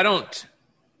 Yeah, I don't.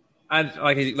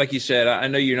 Like you said, I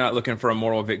know you're not looking for a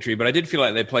moral victory, but I did feel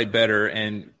like they played better,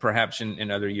 and perhaps in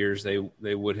other years they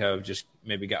would have just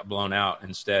maybe got blown out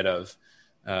instead of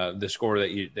the score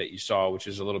that you saw, which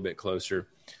is a little bit closer.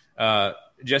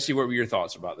 Jesse, what were your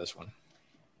thoughts about this one?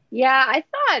 Yeah, I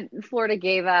thought Florida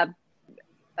gave up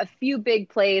a few big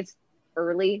plays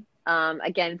early.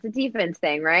 Again, it's a defense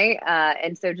thing, right?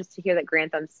 And so just to hear that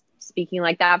Grantham's speaking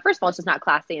like that, first of all, it's just not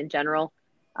classy in general.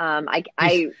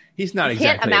 He's not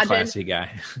exactly a classy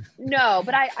guy. No,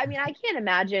 but I can't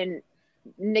imagine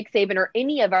Nick Saban or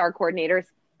any of our coordinators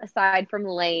aside from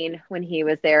Lane when he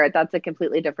was there. That's a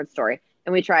completely different story.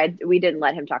 And we didn't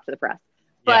let him talk to the press,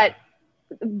 but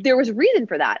there was reason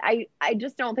for that. I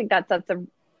just don't think that sets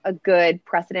a good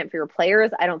precedent for your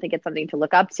players. I don't think it's something to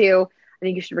look up to. I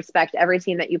think you should respect every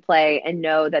team that you play and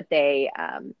know that they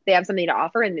have something to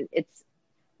offer, and it's,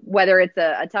 whether it's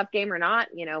a tough game or not,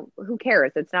 who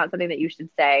cares? It's not something that you should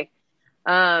say.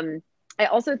 I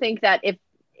also think that if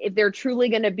they're truly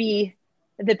going to be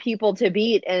the people to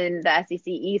beat in the SEC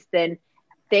East, then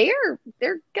they're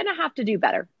going to have to do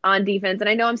better on defense. And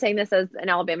I know I'm saying this as an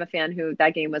Alabama fan who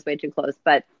that game was way too close,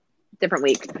 but different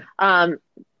week.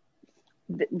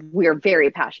 We're very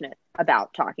passionate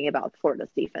about talking about Florida's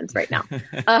defense right now.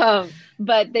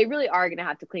 But they really are going to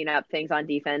have to clean up things on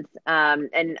defense.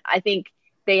 And I think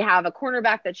They have a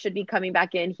cornerback that should be coming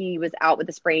back in. He was out with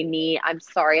a sprained knee. I'm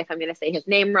sorry if I'm going to say his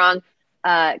name wrong.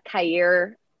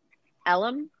 Yessiiiiiiir.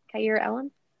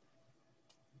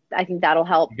 I think that'll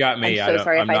help. You got me. I'm so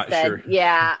sorry I'm if I not said, sure.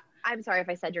 yeah, I'm sorry if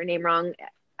I said your name wrong.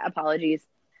 Apologies.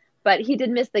 But he did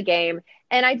miss the game.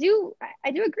 And I do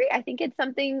agree. I think it's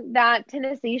something that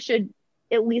Tennessee should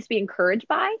at least be encouraged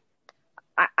by.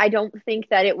 I don't think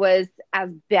that it was as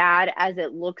bad as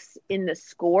it looks in the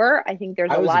score. I think there's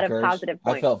a lot of positive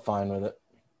points. I felt fine with it.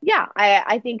 Yeah,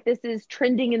 I think this is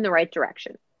trending in the right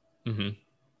direction. Mm-hmm.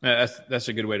 That's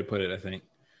a good way to put it, I think.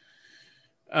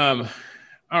 All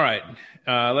right.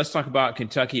 Let's talk about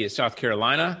Kentucky at South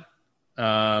Carolina.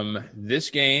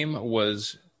 This game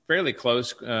was fairly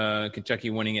close. Kentucky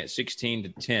winning at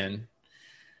 16-10.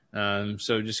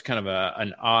 So just kind of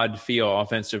an odd feel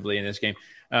offensively in this game.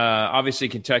 Obviously,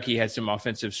 Kentucky had some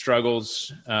offensive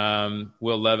struggles.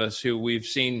 Will Levis, who we've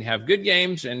seen have good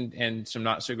games and some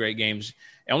not so great games,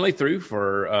 only threw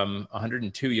for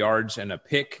 102 yards and a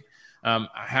pick.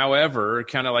 However,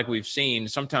 kind of like we've seen,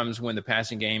 sometimes when the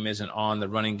passing game isn't on, the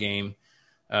running game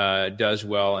does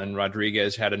well. And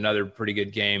Rodriguez had another pretty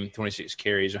good game, 26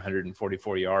 carries,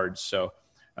 144 yards. So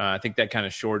I think that kind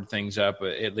of shored things up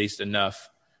at least enough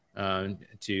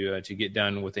to get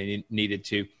done what they needed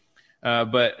to.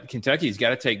 But Kentucky's got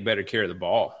to take better care of the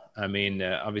ball. I mean,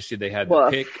 obviously they had the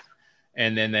pick,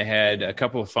 and then they had a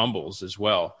couple of fumbles as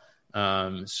well.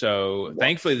 So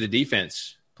thankfully the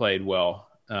defense played well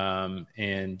and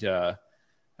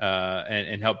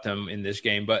helped them in this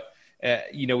game. But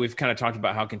we've kind of talked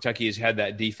about how Kentucky has had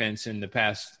that defense in the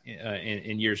past,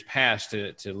 in years past,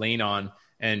 to lean on.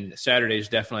 And Saturday's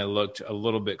definitely looked a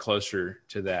little bit closer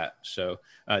to that. So,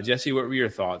 Jesse, what were your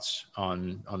thoughts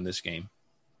on this game?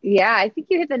 Yeah, I think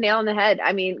you hit the nail on the head.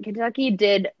 I mean, Kentucky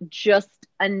did just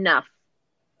enough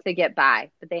to get by,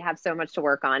 but they have so much to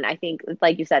work on. I think,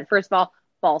 like you said, first of all,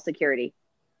 ball security.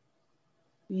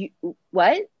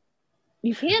 What?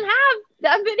 You can't have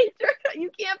that many turnovers.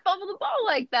 You can't fumble the ball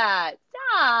like that.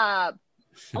 Stop.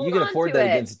 You can afford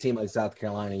that against a team like South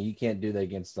Carolina. You can't do that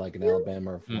against like an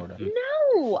Alabama or Florida.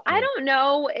 No, I don't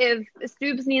know if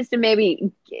Stoops needs to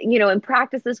maybe, in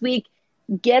practice this week,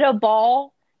 get a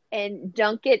ball and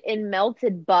dunk it in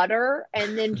melted butter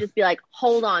and then just be like,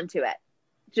 hold on to it.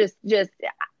 Just,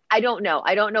 I don't know.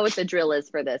 I don't know what the drill is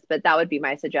for this, but that would be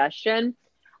my suggestion.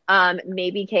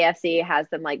 Maybe KFC has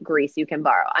some like grease you can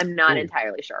borrow. I'm not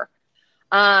entirely sure.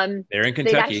 They're in Kentucky.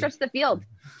 They got to stretch the field.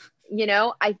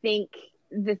 I think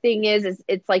the thing is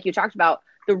it's like you talked about,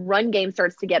 the run game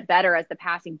starts to get better as the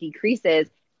passing decreases.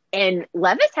 And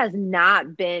Levis has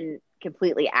not been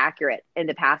completely accurate in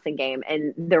the passing game,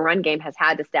 and the run game has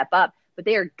had to step up, but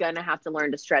they are going to have to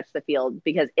learn to stretch the field,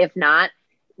 because if not,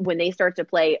 when they start to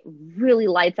play really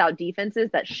lights out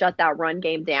defenses that shut that run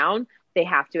game down, they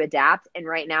have to adapt. And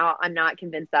right now, I'm not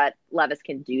convinced that Levis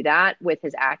can do that with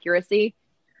his accuracy,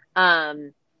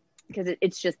 because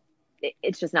it's just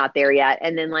not there yet.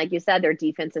 And then, like you said, their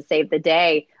defense has saved the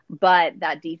day, but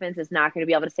that defense is not going to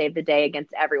be able to save the day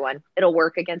against everyone. It'll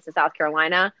work against the South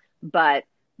Carolina, but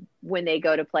when they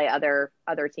go to play other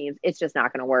teams, it's just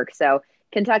not going to work. So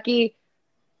Kentucky,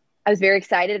 I was very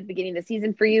excited at the beginning of the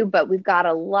season for you, but we've got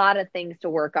a lot of things to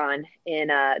work on in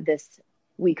this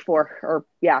week 4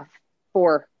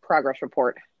 progress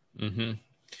report. Mm-hmm.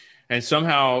 And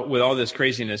somehow with all this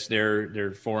craziness, they're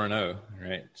 4-0,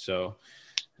 right? So,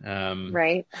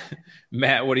 right.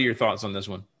 Matt, what are your thoughts on this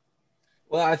one?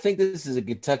 Well, I think this is a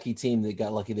Kentucky team that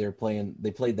got lucky. They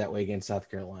played that way against South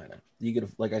Carolina.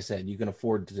 Like I said, you can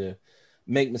afford to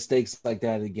make mistakes like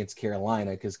that against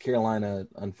Carolina, because Carolina,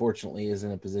 unfortunately, is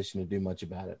in a position to do much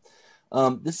about it.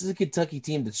 This is a Kentucky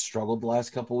team that struggled the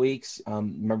last couple weeks.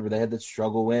 Remember, they had that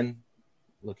struggle win.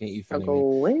 Looking at you,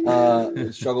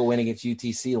 struggle win against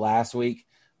UTC last week,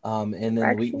 and then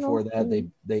the week before that,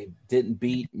 they didn't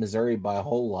beat Missouri by a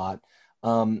whole lot.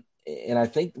 And I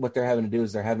think what they're having to do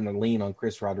is they're having to lean on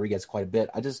Chris Rodriguez quite a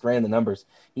bit. I just ran the numbers.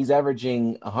 He's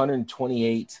averaging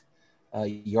 128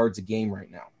 yards a game right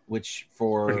now, which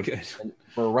for a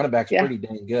running back is pretty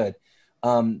dang good.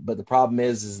 But the problem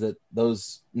is that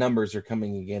those numbers are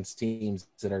coming against teams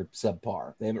that are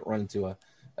subpar. They haven't run into a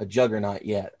juggernaut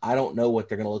yet. I don't know what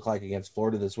they're going to look like against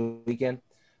Florida this weekend,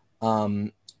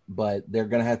 but they're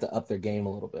going to have to up their game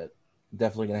a little bit.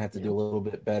 Definitely going to have to do a little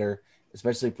bit better,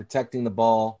 especially protecting the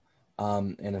ball.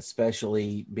 And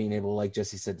especially being able, like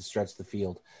Jesse said, to stretch the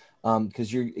field.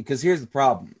 Because here's the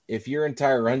problem. If your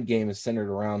entire run game is centered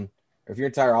around, or if your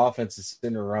entire offense is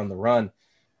centered around the run,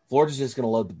 Florida's just going to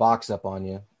load the box up on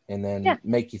you and then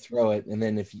make you throw it. And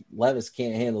then if Levis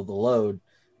can't handle the load,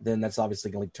 then that's obviously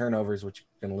going to lead to turnovers, which is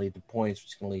going to lead to points,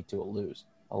 which is going to lead to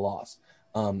a loss.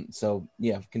 So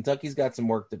yeah, Kentucky's got some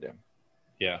work to do.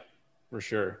 Yeah, for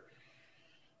sure.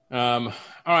 All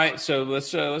right, so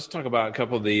let's talk about a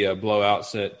couple of the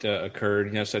blowouts that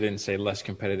occurred. Yes, I didn't say less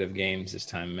competitive games this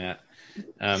time, Matt.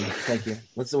 Thank you.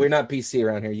 We're not PC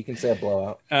around here. You can say a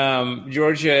blowout.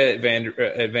 Georgia at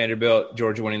Vanderbilt.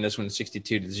 Georgia winning this one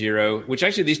 62-0. Which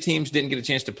actually these teams didn't get a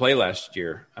chance to play last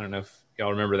year. I don't know if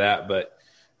y'all remember that, but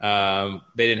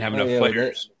they didn't have enough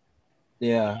players.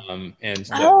 And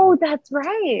so, that's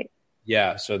right.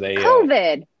 Yeah, so they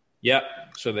COVID. Yep.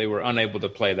 So they were unable to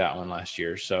play that one last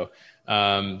year. So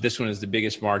this one is the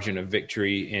biggest margin of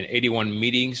victory in 81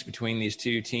 meetings between these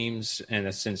two teams, and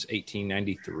that's since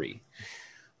 1893.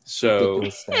 So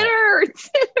it hurts.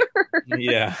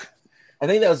 Yeah. I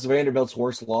think that was Vanderbilt's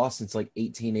worst loss since like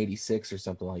 1886 or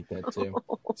something like that too.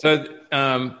 So,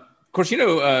 of course,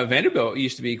 Vanderbilt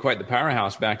used to be quite the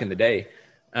powerhouse back in the day.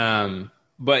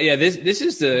 But yeah, this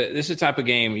is the type of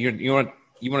game you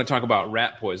want to talk about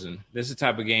rat poison. This is the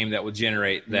type of game that will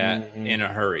generate that in a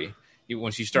hurry.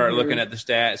 Once you start looking at the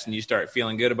stats and you start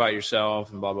feeling good about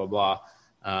yourself and blah, blah, blah,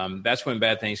 that's when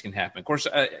bad things can happen. Of course,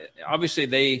 obviously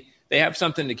they have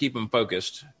something to keep them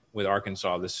focused with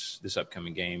Arkansas this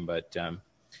upcoming game, but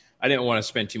I didn't want to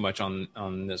spend too much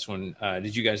on this one.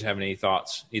 Did you guys have any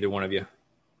thoughts, either one of you?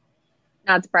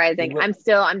 Not surprising. I'm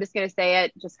just going to say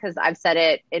it just because I've said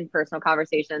it in personal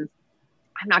conversations.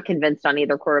 I'm not convinced on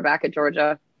either quarterback at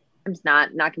Georgia. I'm just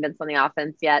not convinced on the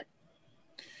offense yet.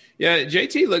 Yeah,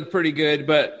 JT looked pretty good,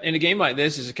 but in a game like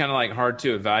this, it's kind of like hard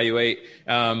to evaluate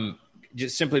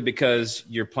just simply because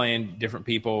you're playing different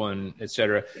people and et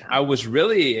cetera. Yeah. I was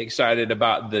really excited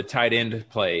about the tight end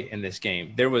play in this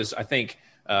game. There was, I think,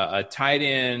 a tight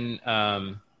end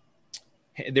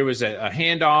there was a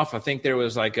handoff. I think there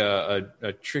was like a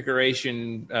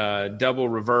trickeration double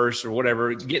reverse or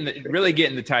whatever,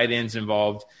 getting the tight ends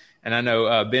involved. And I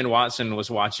know Ben Watson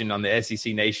was watching on the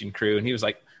SEC Nation crew, and he was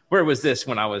like, where was this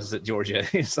when I was at Georgia?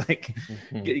 It's like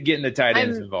getting the tight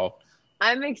ends involved.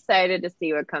 I'm excited to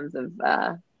see what comes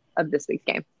of this week's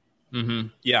game. Mm-hmm.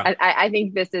 Yeah. I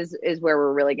think this is where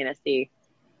we're really going to see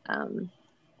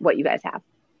what you guys have.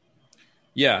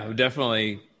 Yeah, it would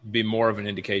definitely be more of an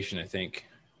indication, I think.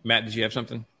 Matt, did you have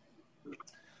something?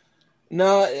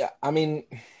 No, I mean,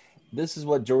 this is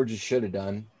what Georgia should have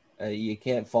done. You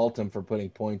can't fault them for putting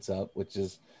points up, which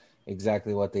is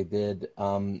exactly what they did.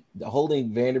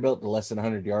 Holding Vanderbilt to less than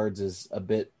 100 yards is a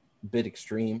bit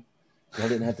extreme. They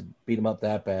didn't have to beat them up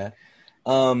that bad.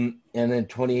 And then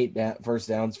 28 first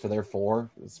downs for their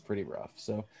 4. It's pretty rough.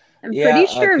 So I'm pretty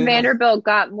sure Vanderbilt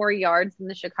got more yards than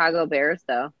the Chicago Bears,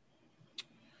 though.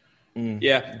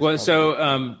 Yeah. Well,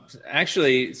 so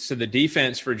actually, the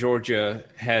defense for Georgia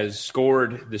has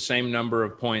scored the same number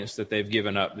of points that they've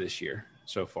given up this year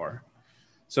so far.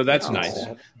 So that's nice.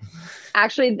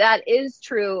 Actually, that is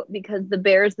true because the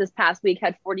Bears this past week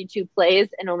had 42 plays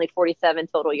and only 47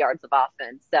 total yards of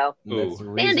offense. So, that's the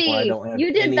reason why I don't have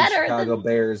any Chicago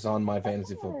Bears on my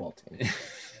fantasy football team.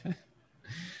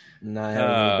 Not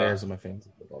having any Bears on my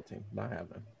fantasy football team. Not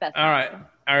having. All right.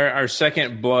 Our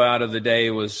second blowout of the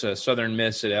day was Southern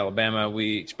Miss at Alabama.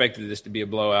 We expected this to be a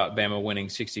blowout. Bama winning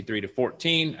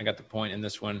 63-14. I got the point in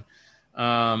this one.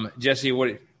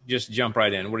 Jesse, just jump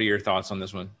right in. What are your thoughts on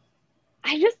this one?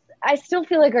 I still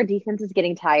feel like our defense is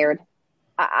getting tired.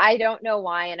 I don't know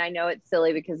why, and I know it's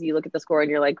silly because you look at the score and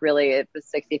you're like, really, it was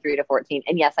 63-14.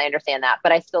 And yes, I understand that,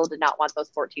 but I still did not want those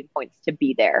 14 points to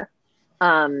be there.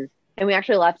 And we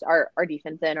actually left our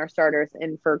defense in, our starters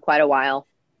in for quite a while.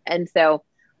 And so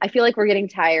I feel like we're getting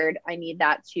tired. I need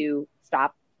that to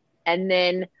stop. And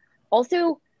then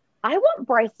also, I want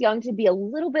Bryce Young to be a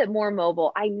little bit more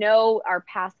mobile. I know our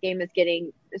pass game is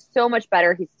getting so much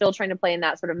better. He's still trying to play in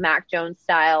that sort of Mac Jones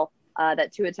style,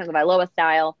 that Tua Tagovailoa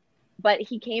style. But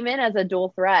he came in as a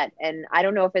dual threat. And I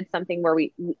don't know if it's something where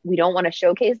we don't want to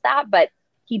showcase that, but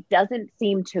he doesn't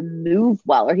seem to move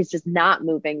well, or he's just not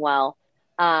moving well.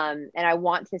 And I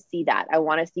want to see that. I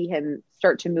want to see him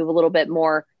start to move a little bit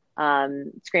more,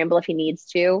 scramble if he needs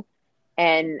to.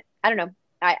 And I don't know.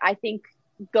 I think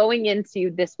going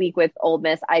into this week with Ole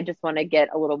Miss, I just want to get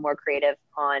a little more creative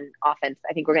on offense.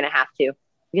 I think we're going to have to,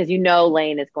 because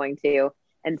Lane is going to.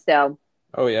 And so.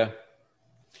 Oh, yeah.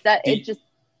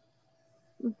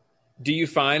 Do you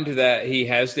find that he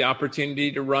has the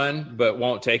opportunity to run but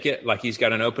won't take it? Like he's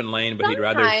got an open lane, but he'd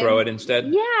rather throw it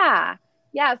instead?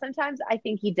 Yeah, sometimes I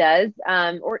think he does.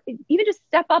 Or even just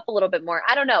step up a little bit more.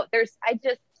 I don't know.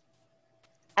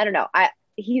 I don't know.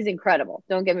 He's incredible.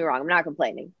 Don't get me wrong. I'm not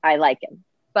complaining. I like him.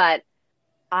 But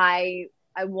I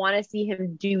want to see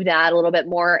him do that a little bit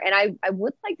more. And I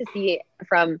would like to see,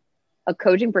 from a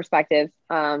coaching perspective,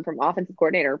 from offensive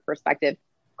coordinator perspective,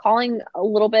 calling a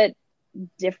little bit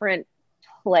different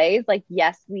plays. Like,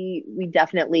 yes, we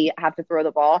definitely have to throw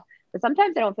the ball, but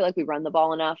sometimes I don't feel like we run the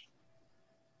ball enough.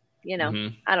 I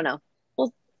don't know.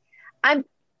 Well, I'm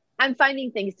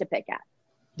finding things to pick at.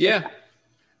 Yeah.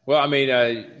 Well, I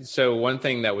mean, so one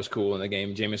thing that was cool in the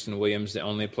game, Jamison Williams, the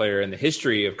only player in the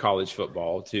history of college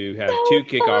football to have two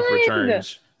kickoff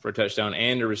returns for a touchdown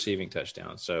and a receiving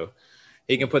touchdown. So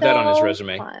he can put that on his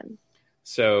resume. Fun.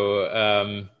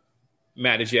 So,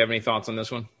 Matt, did you have any thoughts on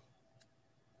this one?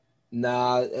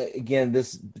 Nah, again,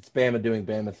 it's Bama doing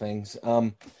Bama things.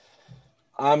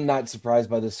 I'm not surprised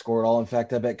by this score at all. In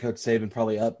fact, I bet Coach Saban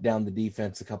probably upped down the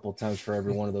defense a couple of times for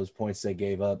every one of those points they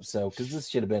gave up. So, because this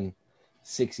should have been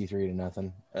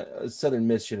 63-0. Southern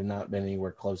Miss should have not been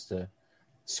anywhere close to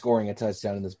scoring a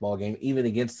touchdown in this ball game, even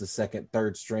against the second,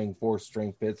 third string, fourth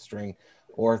string, fifth string,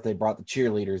 or if they brought the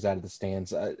cheerleaders out of the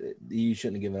stands. You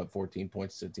shouldn't have given up 14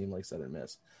 points to a team like Southern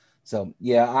Miss. So,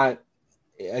 yeah,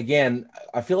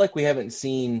 I feel like we haven't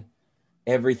seen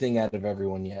everything out of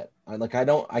everyone yet.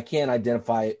 I can't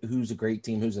identify who's a great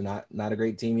team, who's not a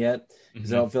great team yet,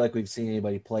 because I don't feel like we've seen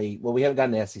anybody play. Well, we haven't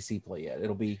gotten the SEC play yet.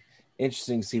 It'll be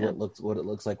interesting to see what it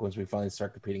looks like once we finally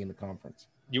start competing in the conference.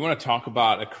 You want to talk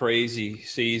about a crazy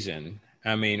season?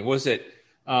 I mean, was it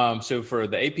so for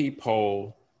the AP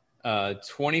poll,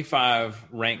 25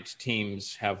 ranked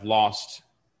teams have lost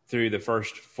through the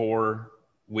first 4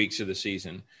 weeks of the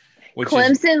season.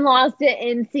 Clemson lost to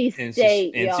NC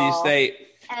State. NC State.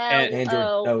 That's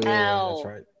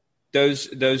right.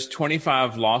 Those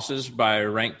 25 losses by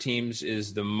ranked teams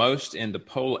is the most in the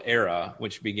poll era,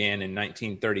 which began in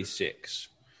 1936.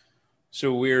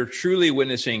 So we're truly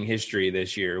witnessing history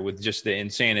this year with just the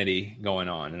insanity going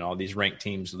on and all these ranked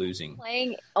teams losing.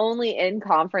 Playing only in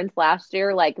conference last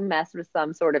year, messed with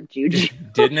some sort of juju.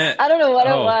 Didn't it? I don't know what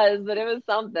it was, but it was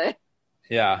something.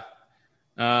 Yeah.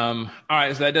 All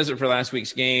right, so that does it for last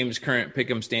week's games. Current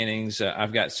pick'em standings,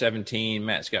 I've got 17,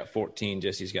 Matt's got 14,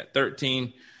 Jesse's got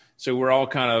 13. So we're all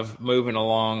kind of moving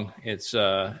along. It's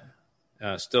still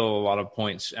a lot of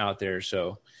points out there,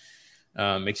 so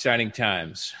exciting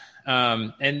times.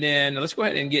 And then let's go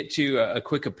ahead and get to a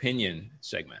quick opinion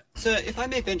segment. Sir, if I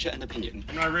may venture an opinion.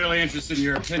 I'm not really interested in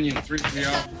your opinion,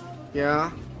 3PO.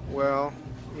 Yeah, well,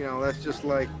 that's just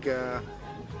like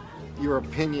your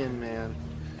opinion, man.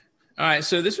 All right,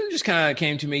 so this one just kind of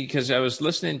came to me because I was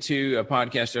listening to a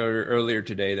podcast earlier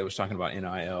today that was talking about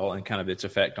NIL and kind of its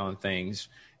effect on things.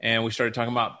 And we started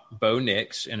talking about Bo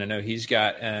Nix, and I know he's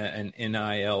got an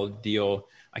NIL deal.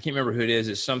 I can't remember who it is.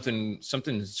 It's something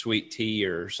Sweet Tea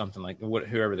or something like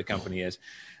whoever the company is.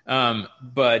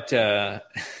 But I'm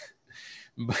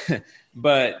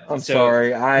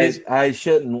sorry. I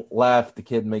shouldn't laugh at the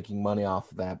kid making money off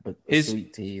of that, but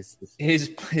Sweet Teas.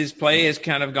 His play has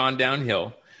kind of gone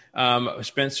downhill.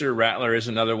 Spencer Rattler is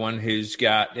another one who's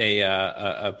got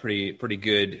a pretty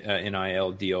good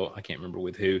NIL deal. I can't remember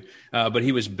with who, but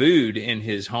he was booed in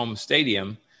his home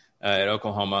stadium at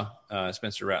Oklahoma.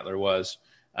 Spencer Rattler was,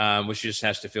 which just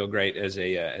has to feel great as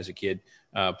a kid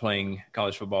playing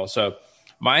college football. So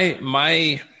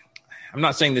I'm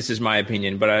not saying this is my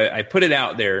opinion, but I put it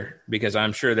out there because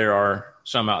I'm sure there are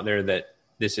some out there that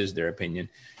this is their opinion,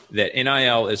 that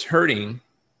NIL is hurting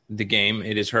the game.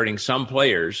 It is hurting some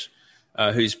players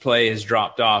whose play has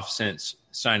dropped off since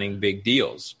signing big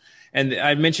deals. And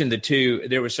I mentioned the two.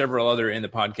 There were several other in the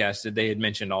podcast that they had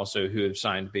mentioned also who have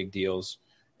signed big deals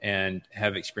and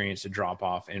have experienced a drop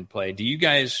off in play. Do you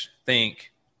guys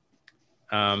think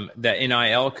that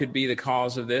NIL could be the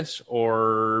cause of this,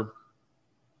 or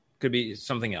could be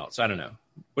something else? I don't know.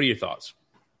 What are your thoughts?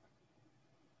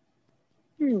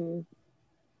 I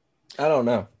don't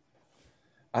know.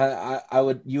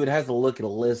 You would have to look at a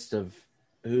list of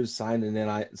who's signed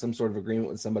an some sort of agreement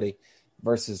with somebody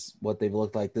versus what they've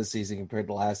looked like this season compared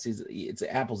to last season. It's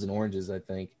apples and oranges, I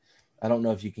think. I don't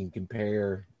know if you can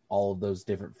compare all of those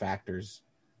different factors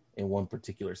in one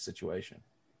particular situation.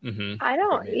 Mm-hmm. I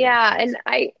don't. Yeah, and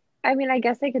I mean, I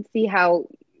guess I could see how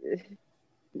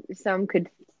some could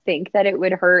think that it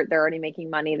would hurt. They're already making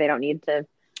money. They don't need to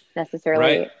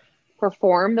necessarily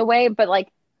perform the way, but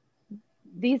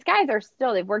these guys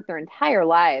they've worked their entire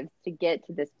lives to get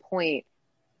to this point.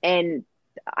 And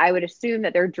I would assume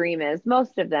that their dream is,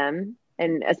 most of them,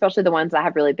 and especially the ones that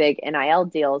have really big NIL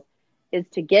deals, is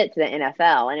to get to the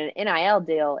NFL. And an NIL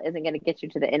deal isn't going to get you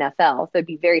to the NFL. So it'd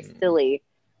be very silly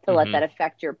to let that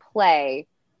affect your play.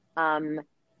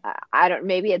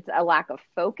 Maybe it's a lack of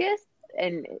focus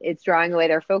and it's drawing away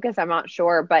their focus. I'm not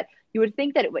sure, but you would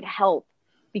think that it would help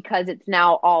because it's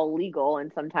now all legal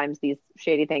and sometimes these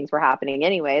shady things were happening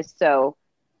anyway. So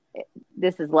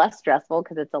this is less stressful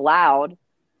because it's allowed.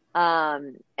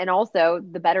 And also,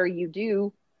 the better you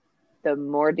do, the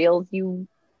more deals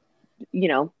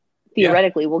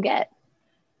theoretically will get.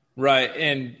 Right.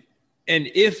 And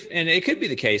it could be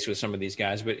the case with some of these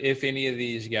guys, but if any of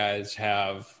these guys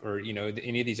have, or,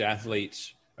 any of these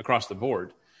athletes across the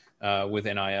board with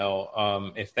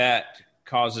NIL, if that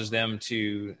causes them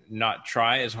to not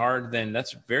try as hard, then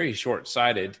that's very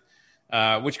short-sighted,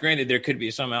 which granted, there could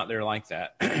be some out there like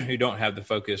that who don't have the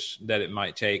focus that it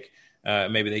might take.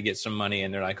 Maybe they get some money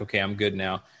and they're like, okay, I'm good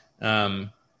now.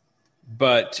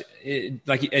 But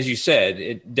as you said,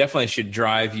 it definitely should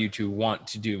drive you to want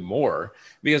to do more,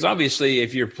 because obviously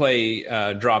if your play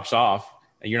drops off,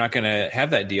 you're not going to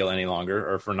have that deal any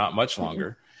longer, or for not much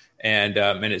longer. And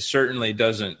it certainly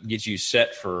doesn't get you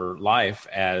set for life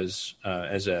as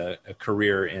a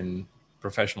career in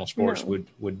professional sports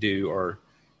would do, or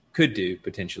could do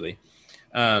potentially.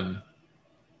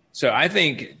 So I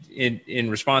think in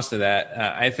response to that,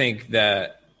 I think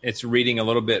that it's reading a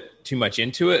little bit too much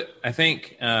into it. I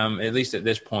think, at least at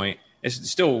this point, it's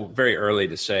still very early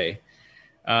to say.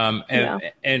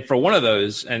 And for one of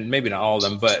those, and maybe not all of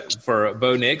them, but for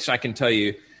Bo Nix, I can tell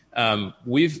you,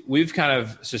 we've kind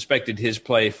of suspected his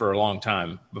play for a long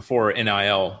time before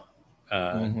NIL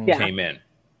came in.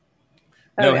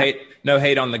 No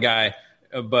hate on the guy,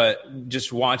 but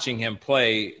just watching him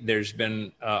play, there's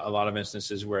been a lot of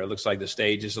instances where it looks like the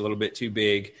stage is a little bit too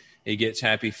big. He gets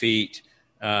happy feet.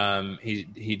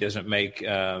 He doesn't make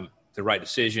the right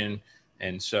decision.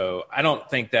 And so I don't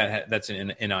think that's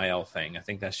an NIL thing. I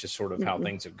think that's just sort of how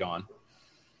things have gone.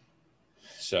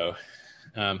 So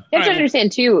you have to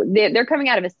understand too, they're coming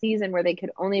out of a season where they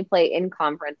could only play in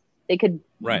conference.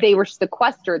 They were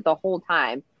sequestered the whole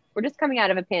time. We're just coming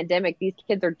out of a pandemic. These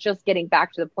kids are just getting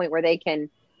back to the point where they can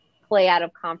play out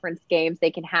of conference games.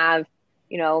 They can have,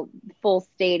 full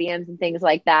stadiums and things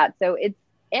like that. So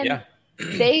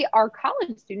they are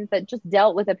college students that just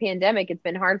dealt with a pandemic. It's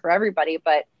been hard for everybody,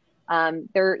 but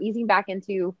they're easing back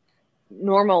into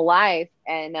normal life.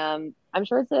 And I'm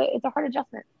sure it's a hard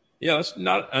adjustment. Yeah, let's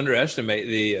not underestimate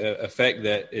the effect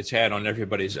that it's had on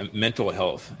everybody's mental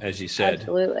health, as you said.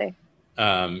 Absolutely.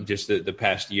 Just the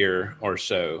past year or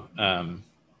so. And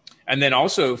then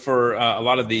also for a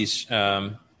lot of these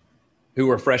who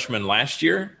were freshmen last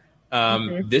year,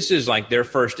 this is like their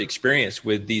first experience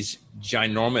with these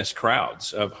ginormous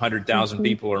crowds of 100,000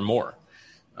 people or more.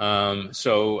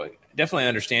 So definitely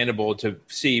understandable to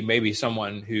see maybe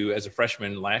someone who, as a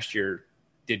freshman last year,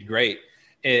 did great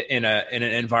in an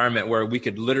environment where we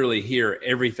could literally hear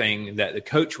everything that the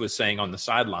coach was saying on the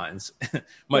sidelines,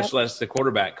 much less the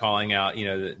quarterback calling out,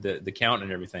 the count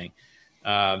and everything.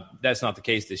 That's not the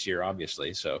case this year,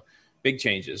 obviously. So big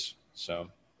changes. So,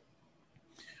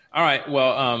 all right.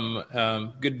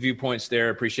 Well, good viewpoints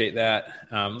there. Appreciate that.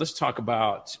 Let's talk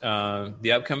about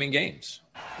the upcoming games.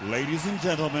 Ladies and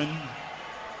gentlemen,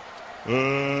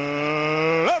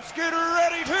 let's get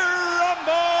ready to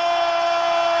rumble.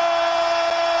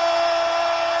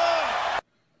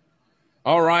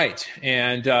 All right.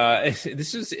 And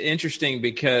this is interesting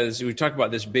because we talked about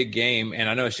this big game, and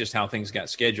I know it's just how things got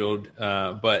scheduled,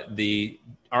 but the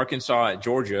Arkansas at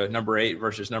Georgia, number 8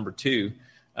 versus number 2,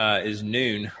 is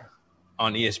noon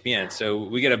on ESPN. So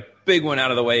we get a big one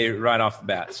out of the way right off the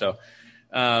bat. So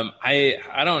I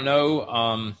don't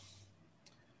know.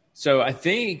 So I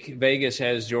think Vegas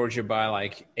has Georgia by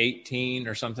like 18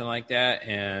 or something like that.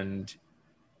 And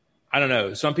I don't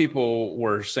know. Some people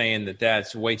were saying that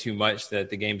that's way too much, that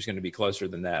the game's going to be closer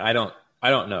than that. I don't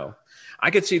know. I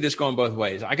could see this going both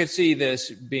ways. I could see this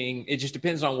being – it just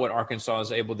depends on what Arkansas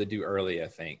is able to do early, I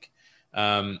think.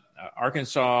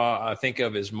 Arkansas I think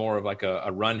of as more of like a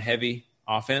run-heavy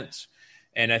offense.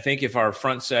 And I think if our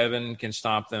front seven can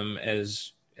stop them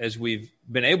as we've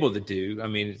been able to do – I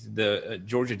mean, the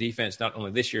Georgia defense, not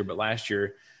only this year but last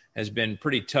year, has been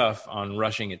pretty tough on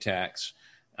rushing attacks.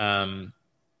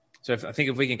 So I think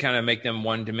if we can kind of make them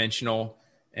one-dimensional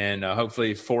and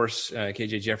hopefully force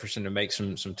KJ Jefferson to make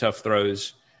some tough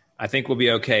throws, I think we'll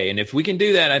be okay. And if we can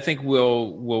do that, I think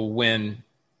we'll win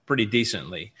pretty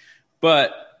decently.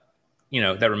 But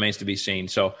that remains to be seen.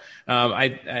 So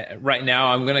I right now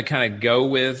I'm going to kind of go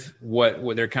with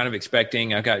what they're kind of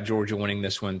expecting. I've got Georgia winning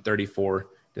this one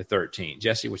 34-13.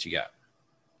 Jesse, what you got?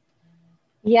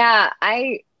 Yeah,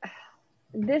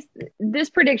 This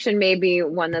prediction may be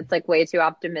one that's like way too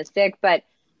optimistic, but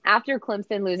after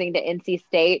Clemson losing to NC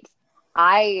State,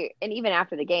 and even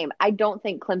after the game, I don't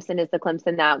think Clemson is the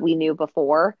Clemson that we knew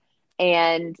before.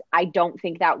 And I don't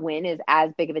think that win is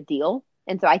as big of a deal.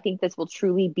 And so I think this will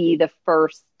truly be the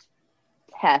first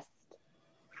test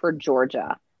for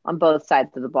Georgia on both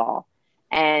sides of the ball.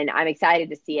 And I'm excited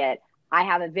to see it. I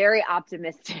have a very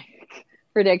optimistic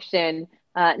prediction.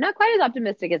 Not quite as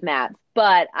optimistic as Matt's,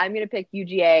 but I'm going to pick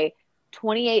UGA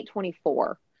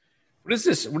 28-24. What is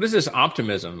this? What is this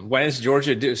optimism? Why is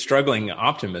Georgia struggling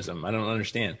optimism? I don't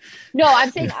understand. No, I'm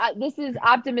saying this is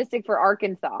optimistic for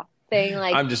Arkansas. Saying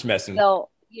like I'm just messing. They'll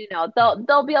be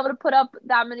able to put up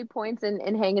that many points and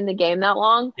hang in the game that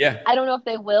long. Yeah. I don't know if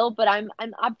they will, but I'm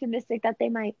optimistic that they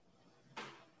might.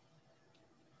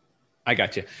 I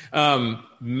got you.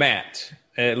 Matt,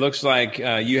 it looks like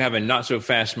you have a not so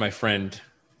fast, my friend,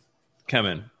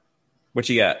 coming. What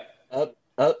you got?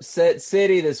 Upset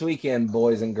City this weekend,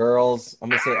 boys and girls. I'm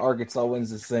going to say Arkansas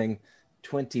wins this thing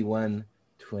 21-20.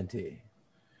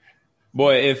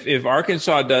 Boy, if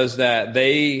Arkansas does that,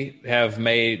 they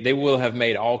will have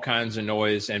made all kinds of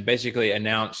noise and basically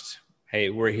announced, hey,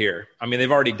 we're here. I mean,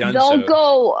 they've already done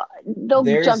so. They'll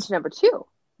jump to number 2.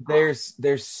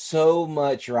 There's so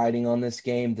much riding on this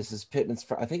game. This is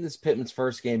Pittman's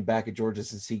first game back at Georgia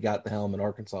since he got the helm in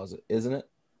Arkansas, isn't it?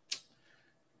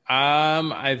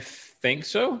 I think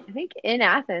so. I think in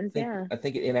Athens, yeah. I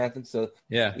think in Athens. So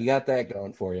yeah, you got that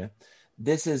going for you.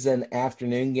 This is an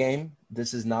afternoon game.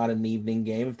 This is not an evening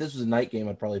game. If this was a night game,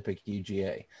 I'd probably pick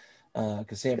UGA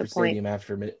because Sanford Stadium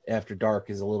after dark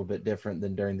is a little bit different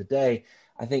than during the day.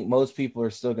 I think most people are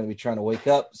still going to be trying to wake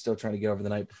up, still trying to get over the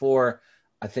night before.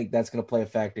 I think that's going to play a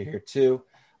factor here too.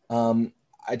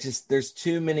 There's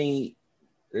too many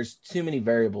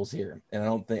variables here, and I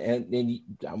don't think.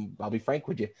 I'll be frank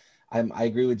with you. I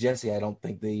agree with Jesse. I don't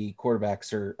think the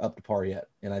quarterbacks are up to par yet,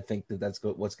 and I think that's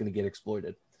what's going to get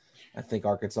exploited. I think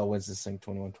Arkansas wins this thing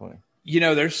 21-20.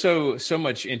 There's so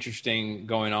much interesting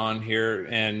going on here,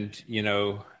 and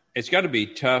it's got to be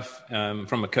tough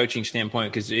from a coaching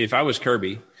standpoint. Because if I was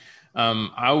Kirby,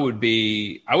 I would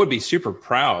be super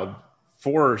proud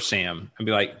for Sam and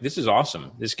be like, this is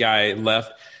awesome. This guy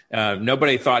left.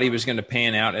 Nobody thought he was going to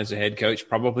pan out as a head coach,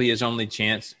 probably his only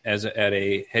chance at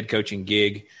a head coaching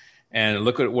gig. And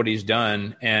look at what he's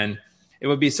done. And it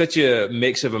would be such a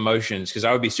mix of emotions because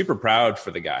I would be super proud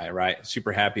for the guy, right?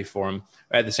 Super happy for him.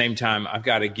 At the same time, I've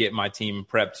got to get my team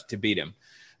prepped to beat him.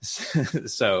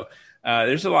 So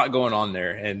there's a lot going on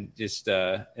there and just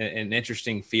an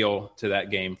interesting feel to that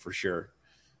game for sure.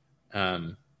 All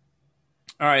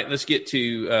right, let's get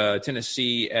to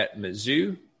Tennessee at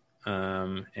Mizzou,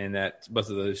 and that both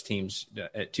of those teams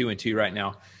at 2-2 right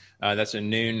now. That's a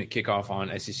noon kickoff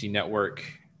on SEC Network.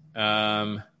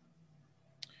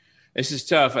 This is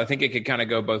tough. I think it could kind of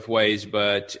go both ways,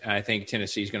 but I think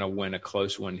Tennessee's going to win a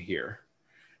close one here.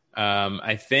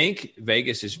 I think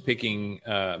Vegas is picking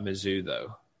Mizzou,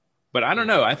 though. But I don't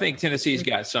know. I think Tennessee's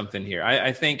got something here.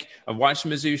 I think I've watched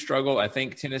Mizzou struggle. I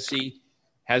think Tennessee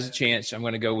has a chance. I'm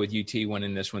going to go with UT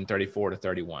winning this one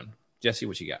 34-31. Jesse,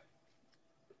 what you got?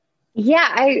 Yeah,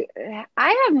 I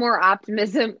have more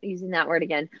optimism, using that word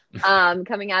again,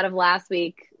 coming out of last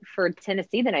week for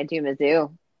Tennessee than I do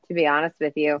Mizzou, to be honest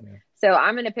with you. Yeah. So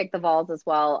I'm going to pick the Vols as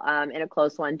well in a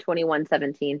close one,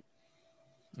 21-17.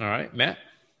 All right, Matt.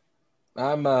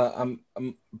 I'm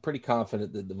pretty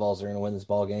confident that the Vols are going to win this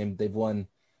ball game. They've won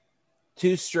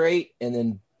 2 straight, and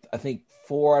then I think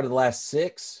 4 out of the last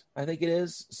 6, I think it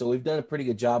is. So we've done a pretty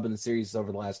good job in the series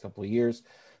over the last couple of years.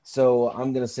 So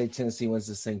I'm going to say Tennessee wins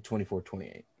this thing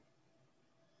 24-28.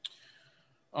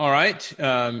 All right.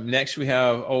 Next we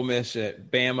have Ole Miss at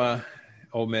Bama.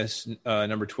 Ole Miss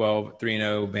number 12,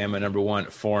 3-0. Bama number 1,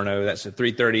 4-0. That's a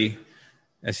 3:30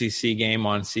 SEC game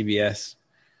on CBS.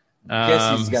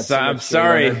 I'm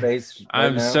sorry.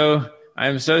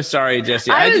 I'm so sorry,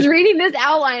 Jesse. I was reading this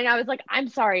outline and I was like, I'm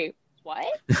sorry. What?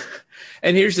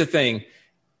 And here's the thing.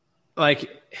 Like,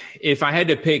 if I had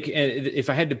to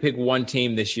pick one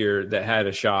team this year that had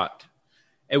a shot,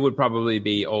 it would probably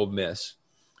be Ole Miss.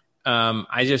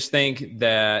 I just think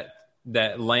that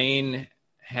Lane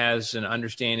has an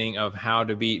understanding of how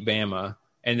to beat Bama,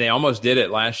 and they almost did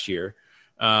it last year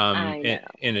in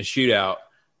a shootout.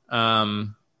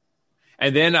 And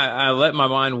then I let my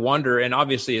mind wander, and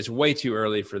obviously it's way too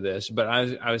early for this, but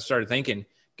I started thinking,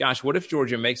 gosh, what if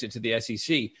Georgia makes it to the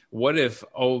SEC? What if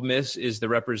Ole Miss is the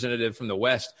representative from the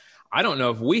West? I don't know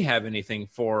if we have anything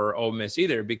for Ole Miss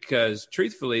either, because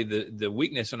truthfully, the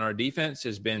weakness in our defense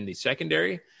has been the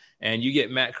secondary. And you get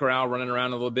Matt Corral running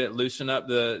around a little bit, loosen up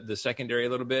the secondary a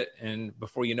little bit, and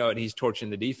before you know it, he's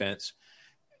torching the defense.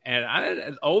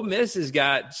 And Ole Miss has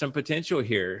got some potential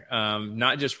here,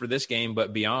 not just for this game,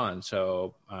 but beyond.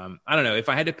 So I don't know. If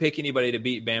I had to pick anybody to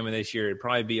beat Bama this year, it'd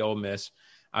probably be Ole Miss.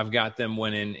 I've got them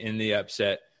winning in the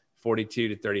upset,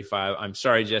 42-35. I'm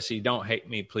sorry, Jesse. Don't hate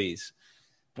me, please.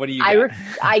 What do you got?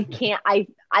 I can't.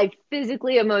 I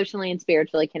physically, emotionally, and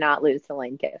spiritually cannot lose to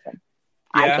Lane Kiffin.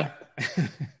 Yeah.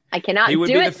 I cannot He would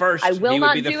do be it. the first. I will he would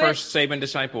not be the do first it. Saban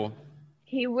disciple.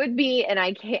 He would be, and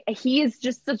I can't. He is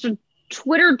just such a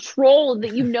Twitter troll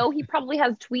that he probably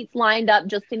has tweets lined up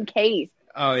just in case.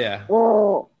 Oh yeah.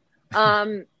 Oh,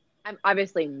 I'm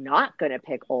obviously not going to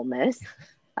pick Ole Miss.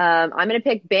 I'm going to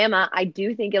pick Bama. I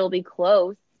do think it'll be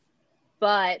close,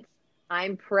 but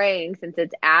I'm praying since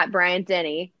it's at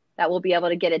Bryant-Denny that we'll be able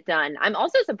to get it done. I'm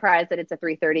also surprised that it's a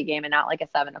 3:30 game and not like a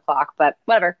 7 o'clock, but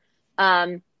whatever.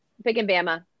 Picking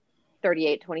Bama,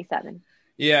 38-27.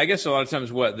 Yeah, I guess a lot of times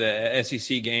the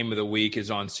SEC game of the week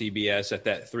is on CBS at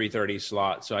that 3:30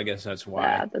 slot, so I guess that's why.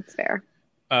 Yeah, that's fair.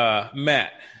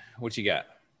 Matt, what you got?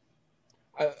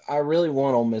 I really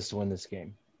want Ole Miss to win this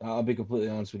game. I'll be completely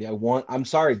honest with you. I'm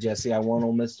sorry, Jesse. I want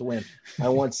Ole Miss to win. I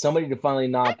want somebody to finally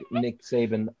knock Nick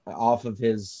Saban off of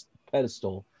his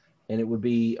pedestal, and it would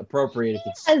be appropriate if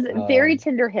it's has very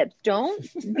tender hips.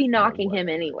 Don't be knocking him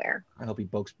anywhere. I hope he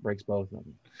breaks both of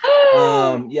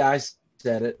them. Yeah, I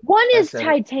said it. One is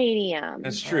titanium.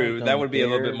 That's true. That would be a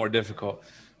little bit more difficult.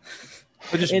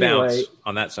 But just Anyway, bounce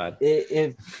on that side.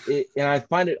 And I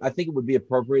think it would be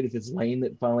appropriate if it's Lane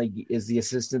that finally is the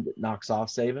assistant that knocks off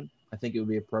Saban. I think it would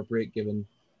be appropriate given,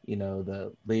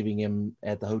 the leaving him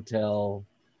at the hotel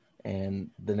and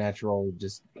the natural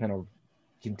just kind of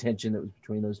contention that was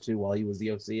between those two while he was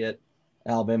the OC at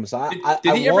Alabama. So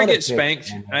did he ever get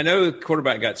spanked? I know the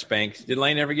quarterback got spanked. Did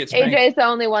Lane ever get spanked? AJ's the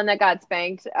only one that got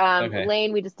spanked. Okay.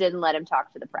 Lane, we just didn't let him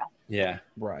talk to the press. Yeah,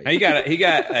 right. He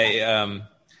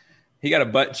got a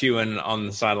butt chewing on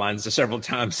the sidelines several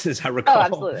times, as I recall. Oh,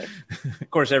 absolutely. Of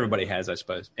course, everybody has, I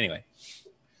suppose. Anyway,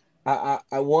 I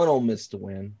want Ole Miss to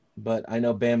win, but I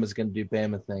know Bama's going to do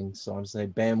Bama things, so I'm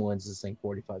saying Bama wins this thing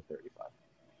 45-35.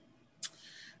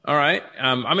 All right.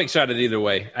 I'm excited either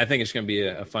way. I think it's going to be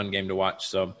a fun game to watch.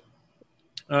 So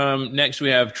next we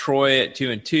have Troy at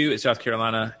 2-2 at South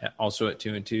Carolina, also at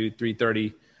 2-2,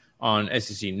 3:30 on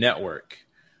SEC Network.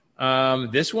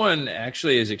 This one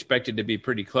actually is expected to be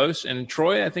pretty close, and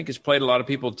Troy, I think, has played a lot of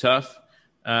people tough.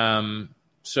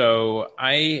 So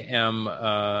I am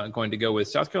going to go with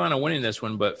South Carolina winning this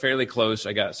one, but fairly close.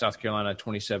 I got South Carolina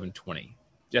 27-20.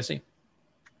 Jesse?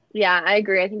 Yeah, I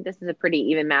agree. I think this is a pretty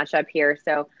even matchup here.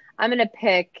 So I'm going to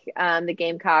pick the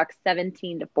Gamecocks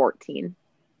 17-14.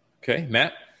 Okay,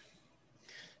 Matt?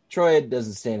 Troy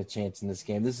doesn't stand a chance in this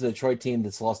game. This is a Troy team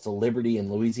that's lost to Liberty and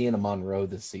Louisiana Monroe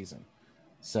this season.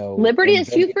 So Liberty is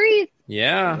Hugh Freeze.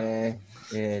 Yeah.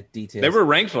 Details. They were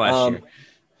ranked last year.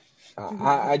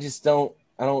 I just don't.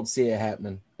 I don't see it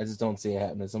happening. I just don't see it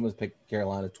happening. So I'm going to pick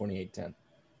Carolina 28-10.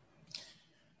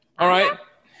 All right.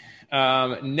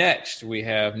 Next, we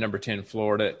have number 10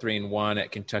 Florida at 3-1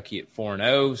 at Kentucky at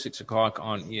 4-0, 6 o'clock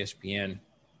on ESPN.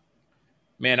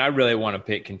 Man, I really want to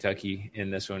pick Kentucky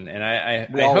in this one, and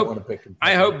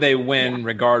I hope they win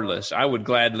regardless. I would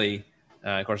gladly.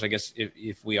 Of course, I guess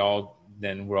if we all,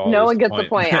 then we're all. No one gets the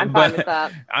point. I'm fine with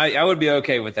that. I would be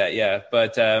okay with that, yeah.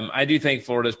 But I do think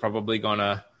Florida's probably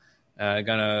gonna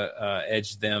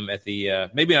edge them at the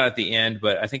maybe not at the end,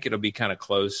 but I think it'll be kind of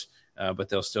close. But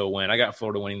they'll still win. I got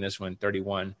Florida winning this one,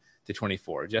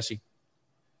 31-24. Jesse.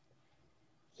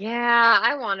 Yeah,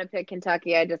 I want to pick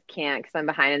Kentucky. I just can't because I'm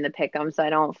behind in the pick'em, so I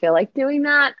don't feel like doing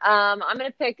that. I'm going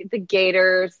to pick the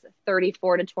Gators,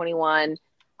 34-21.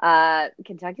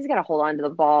 Kentucky's got to hold on to the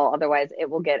ball, otherwise it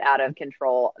will get out of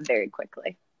control very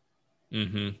quickly.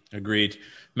 Agreed.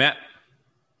 Matt?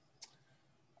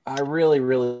 I really,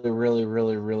 really, really,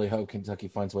 really, really hope Kentucky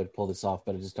finds a way to pull this off,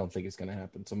 but I just don't think it's going to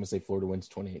happen. So I'm going to say Florida wins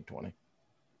 28-20.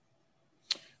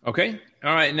 Okay.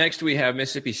 All right. Next, we have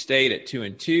Mississippi State at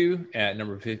 2-2 at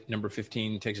number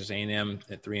 15, Texas A&M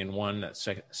at 3-1. That's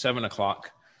 7 o'clock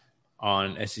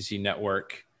on SEC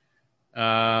Network.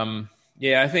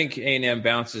 Yeah, I think A&M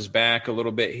bounces back a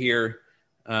little bit here.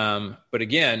 But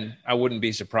again, I wouldn't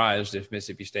be surprised if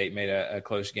Mississippi State made a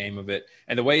close game of it.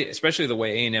 And especially the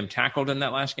way A&M tackled in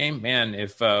that last game, man,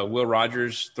 if Will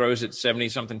Rogers throws it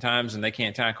 70-something times and they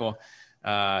can't tackle,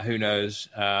 who knows?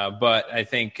 But I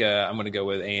think I'm going to go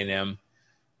with A&M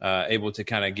able to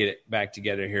kind of get it back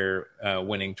together here,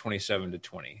 winning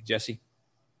 27-20. Jesse?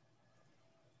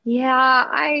 Yeah,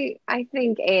 I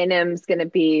think A&M's going to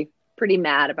be pretty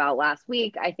mad about last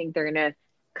week. I think they're going to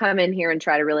come in here and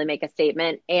try to really make a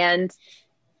statement. And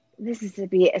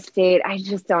Mississippi State, I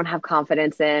just don't have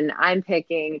confidence in. I'm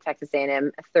picking Texas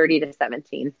A&M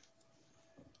 30-17.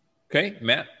 Okay,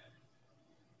 Matt.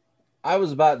 I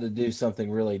was about to do something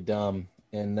really dumb,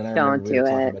 and then I remember we were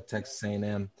talking about Texas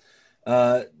A&M.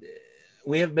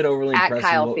 We haven't been overly impressed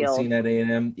with what we've seen at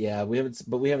A&M. Yeah, we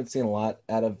haven't seen a lot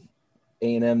out of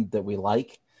A&M that we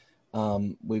like.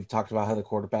 We've talked about how the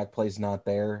quarterback play's not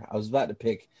there. I was about to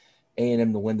pick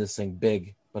A&M to win this thing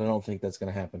big but I don't think that's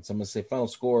going to happen. So I'm going to say final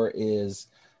score is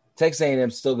Texas A&M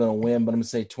still going to win, but I'm going to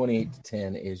say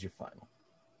 28-10 is your final.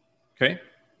 Okay.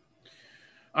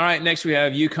 All right. Next we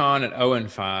have UConn at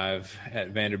 0-5 at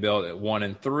Vanderbilt at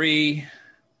 1-3.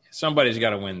 Somebody's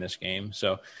got to win this game.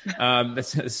 So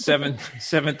that's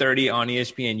 7:30 on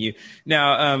ESPNU.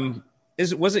 Now,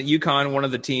 wasn't UConn one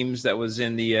of the teams that was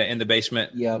in the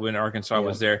basement when Arkansas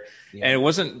was there? Yep. And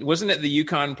wasn't it the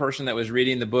UConn person that was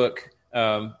reading the book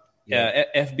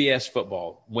FBS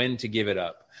football, When to Give It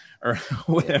Up, or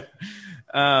whatever?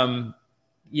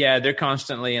 They're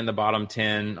constantly in the bottom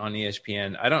 10 on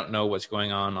ESPN. I don't know what's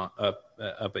going on up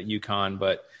at UConn,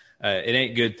 but it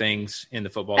ain't good things in the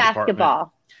football department.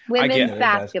 Women's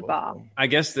basketball. I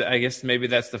guess maybe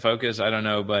that's the focus. I don't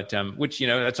know, but which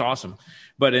that's awesome.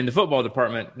 But in the football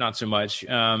department, not so much.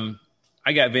 I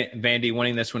got Vandy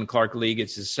winning this one. Clark Lee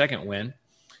gets his second win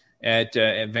at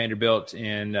Vanderbilt,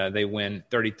 and they win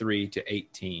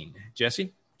 33-18. Jesse,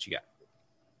 what you got?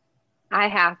 I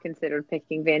have considered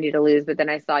picking Vandy to lose, but then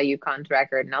I saw UConn's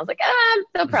record, and I was like,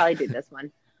 they'll probably do this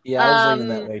one. Yeah, I was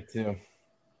leaning that way too.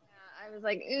 I was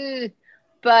like,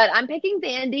 but I'm picking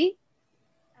Vandy.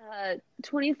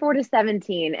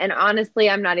 24-17, and honestly,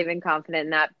 I'm not even confident in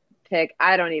that pick.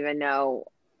 I don't even know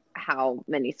how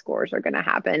many scores are going to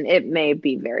happen. It may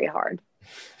be very hard.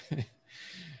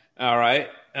 All right,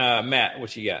 Matt,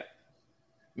 what you got?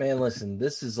 Man, listen,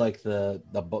 this is like the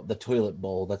toilet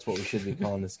bowl. That's what we should be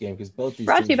calling this game, because both these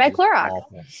brought to you by Clorox.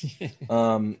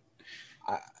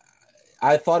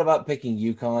 I thought about picking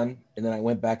UConn, and then I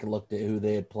went back and looked at who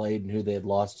they had played and who they had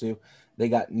lost to. They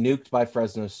got nuked by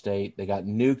Fresno State. They got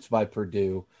nuked by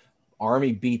Purdue.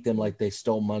 Army beat them like they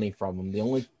stole money from them. The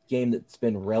only game that's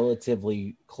been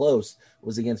relatively close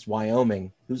was against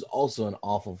Wyoming, who's also an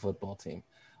awful football team.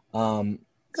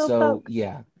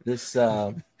 This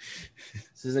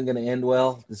isn't going to end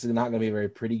well. This is not going to be a very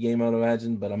pretty game, I would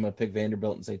imagine, but I'm going to pick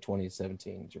Vanderbilt and say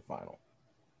 20-17 is your final.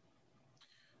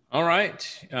 All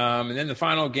right. And then the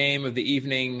final game of the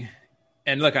evening.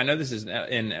 And look, I know this is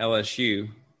in LSU,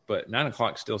 but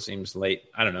 9:00 still seems late.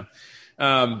 I don't know.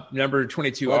 Number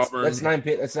 22 Auburn. That's 9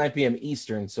 p.m.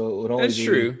 Eastern, so it would only be. That's be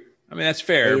true. I mean, that's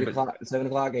fair. 7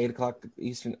 o'clock, 8 o'clock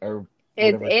Eastern, or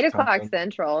it's 8 o'clock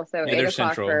Central, so 8 o'clock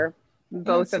central for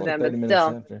both of them, but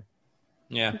still. After.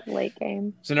 Yeah. Late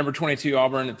game. So number 22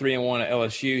 Auburn at 3-1 at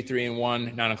LSU,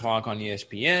 3-1, 9:00 on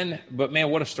ESPN. But man,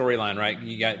 what a storyline, right?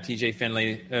 You got TJ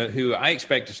Finley, who I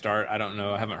expect to start. I don't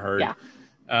know. I haven't heard. Yeah.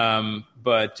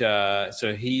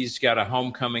 So he's got a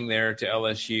homecoming there to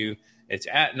LSU. It's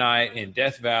at night in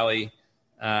Death Valley.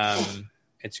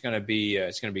 It's going to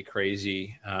be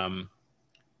crazy.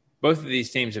 Both of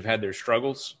these teams have had their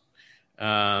struggles,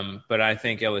 but I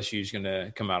think LSU is going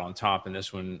to come out on top in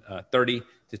this one,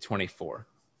 30-24.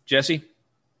 Jesse?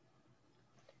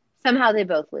 Somehow they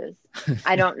both lose.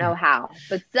 I don't know how,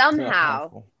 but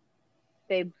somehow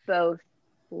they both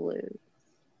lose.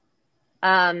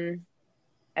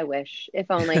 I wish,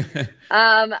 if only.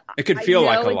 It could feel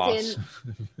like a loss.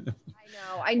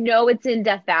 I know it's in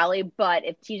Death Valley, but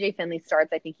if TJ Finley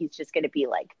starts, I think he's just going to be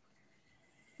like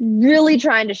really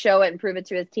trying to show it and prove it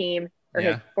to his team or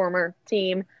his former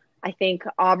team. I think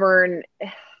Auburn,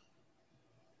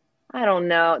 I don't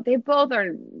know. They both are.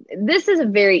 This is a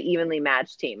very evenly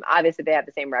matched team. Obviously, they have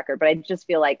the same record, but I just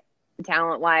feel like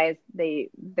talent-wise,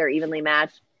 they're evenly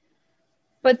matched.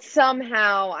 But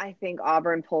somehow I think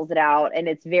Auburn pulls it out, and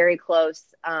it's very close.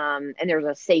 And there's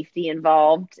a safety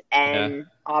involved, and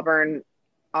Auburn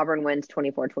wins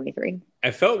 24-23.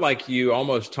 I felt like you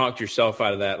almost talked yourself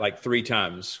out of that like 3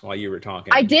 times while you were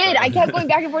talking. I did. I kept going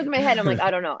back and forth in my head. I'm like,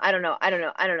 I don't know.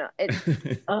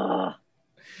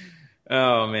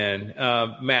 Oh man,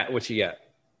 Matt, what you got?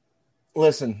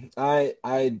 Listen, I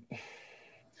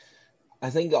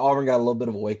think Auburn got a little bit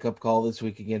of a wake-up call this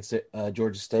week against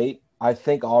Georgia State. I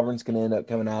think Auburn's going to end up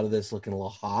coming out of this looking a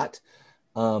little hot.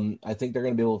 I think they're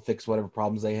going to be able to fix whatever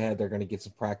problems they had. They're going to get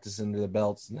some practice under their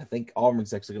belts, and I think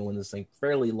Auburn's actually going to win this thing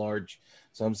fairly large.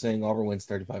 So I'm saying Auburn wins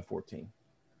 35-14.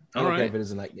 I don't care if it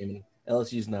is a night game.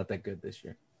 LSU's not that good this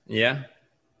year. Yeah.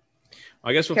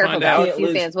 I guess we'll Careful, find out.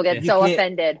 LSU fans will get so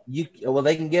offended. Well,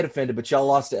 they can get offended, but y'all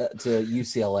lost to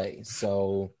UCLA,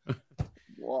 so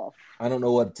I don't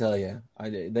know what to tell you.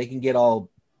 They can get all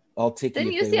ticky.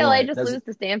 Didn't UCLA just lose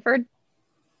to Stanford?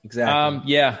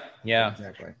 Exactly. Yeah.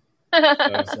 Exactly.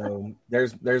 So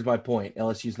there's my point.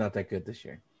 LSU's not that good this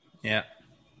year. Yeah.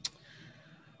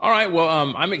 All right. Well,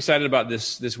 I'm excited about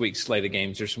this week's slate of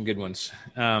games. There's some good ones.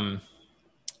 All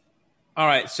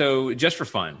right. So just for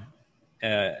fun,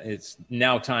 it's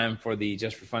now time for the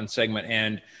Just for Fun segment.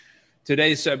 And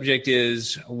Today's subject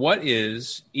is, what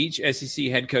is each SEC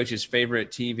head coach's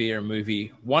favorite TV or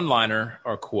movie one-liner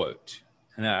or quote?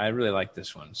 And I really like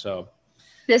this one. So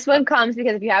this one comes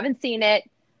because if you haven't seen it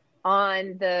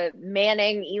on the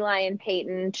Manning, Eli, and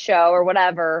Peyton show or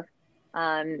whatever,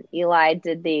 Eli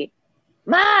did the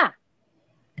 "Ma,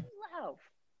 love."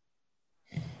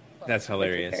 That's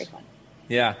hilarious.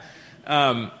 Yeah.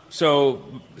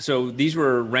 So these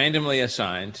were randomly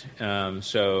assigned.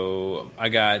 So I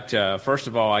got, first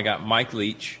of all, I got Mike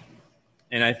Leach.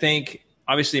 And I think,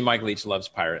 obviously, Mike Leach loves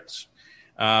Pirates.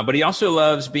 But he also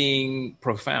loves being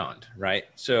profound, right?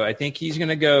 So I think he's going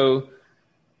to go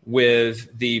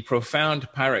with the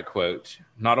profound pirate quote,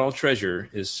 "Not all treasure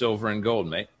is silver and gold,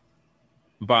 mate,"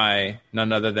 by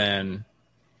none other than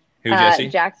who, Jesse?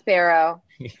 Jack Sparrow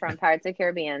from Pirates of the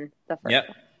Caribbean, the first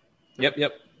one. Yep.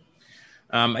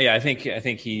 Yeah, I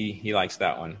think he likes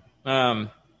that one. And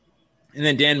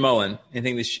then Dan Mullen, I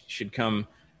think this should come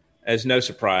as no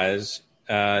surprise.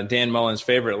 Dan Mullen's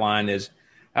favorite line is,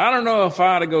 "I don't know if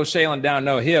I ought to go sailing down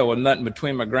no hill with nothing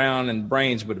between my ground and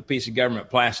brains but a piece of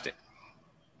government plastic."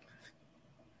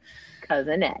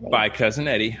 Cousin Eddie. By Cousin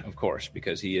Eddie, of course,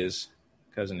 because he is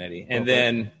Cousin Eddie. And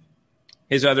then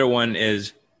his other one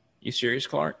is, "You serious,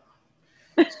 Clark?"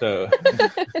 So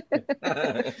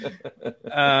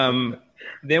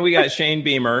then we got Shane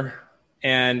Beamer.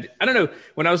 And I don't know,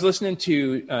 when I was listening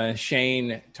to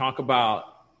Shane talk about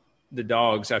the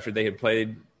Dogs after they had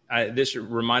played, this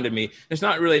reminded me, it's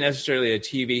not really necessarily a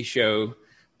TV show,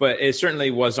 but it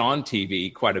certainly was on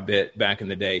TV quite a bit back in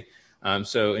the day.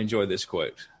 So enjoy this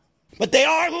quote. "But they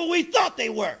are who we thought they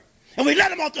were, and we let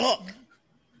them off the hook."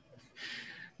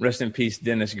 Rest in peace,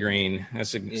 Dennis Green.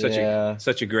 That's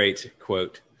such a great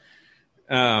quote.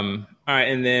 All right,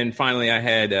 and then finally I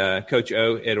had Coach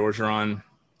O, Ed Orgeron,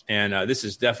 and this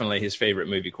is definitely his favorite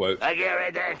movie quote. I get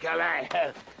right there,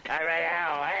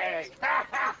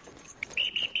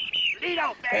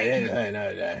 Lito, baby.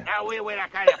 Now we win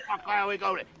that kind of fuck how we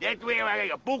go. Next week I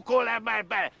get a book call that man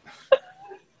better.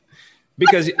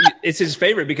 Because it's his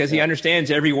favorite, because he understands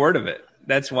every word of it.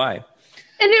 That's why.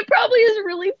 And it probably is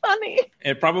really funny.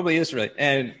 It probably is really.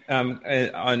 And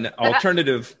an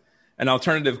alternative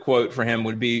quote for him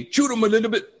would be, "Shoot him a little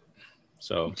bit."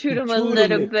 So shoot him a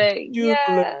little bit.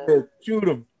 Yeah. Shoot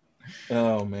him.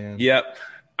 Oh man. Yep.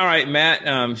 All right,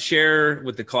 Matt. Share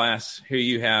with the class who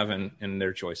you have and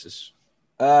their choices.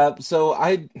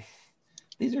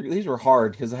 These were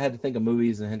hard because I had to think of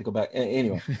movies and I had to go back.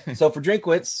 Anyway, so for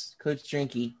Drinkwitz, Coach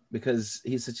Drinky, because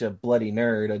he's such a bloody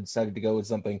nerd, I decided to go with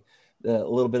something, a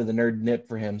little bit of the nerd nip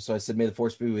for him. So I said, "May the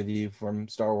Force be with you" from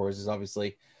Star Wars is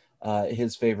obviously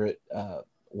his favorite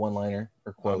one-liner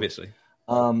or quote. Obviously.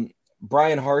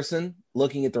 Brian Harsin,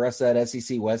 looking at the rest of that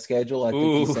SEC West schedule, I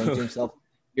think he's saying to himself,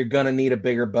 "You're going to need a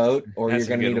bigger boat, or you're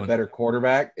going to need a better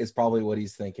quarterback," is probably what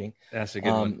he's thinking. That's a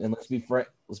good one. And let's be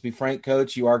frank,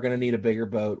 Coach, you are going to need a bigger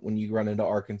boat when you run into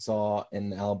Arkansas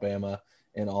and Alabama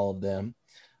and all of them.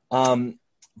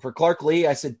 For Clark Lee,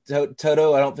 I said,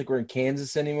 "Toto, I don't think we're in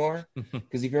Kansas anymore,"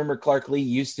 because if you remember, Clark Lee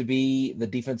used to be the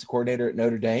defensive coordinator at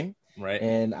Notre Dame. Right.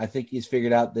 And I think he's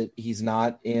figured out that he's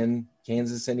not in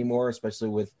Kansas anymore, especially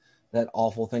with that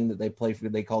awful thing that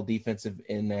they call defensive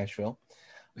in Nashville.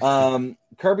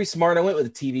 Kirby Smart, I went with a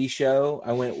TV show.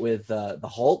 I went with the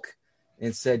Hulk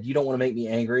and said, "You don't want to make me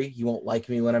angry. You won't like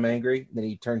me when I'm angry." Then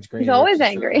he turns green. He's always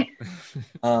angry.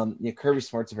 Kirby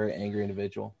Smart's a very angry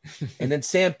individual. And then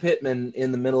Sam Pittman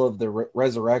in the middle of the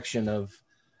resurrection of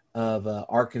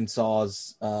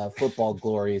Arkansas's football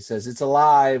glory says, "It's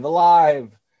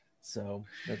alive." So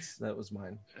that was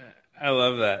mine. I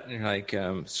love that. You're like,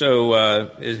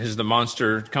 has the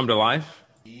monster come to life?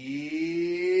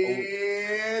 Yes,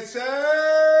 sir.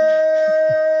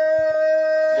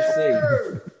 We'll see.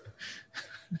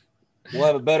 We'll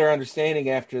have a better understanding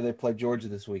after they play Georgia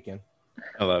this weekend.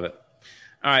 I love it.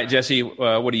 All right, Jesse,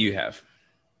 what do you have?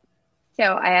 So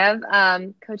I have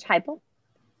Coach Heupel,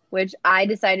 which I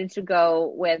decided to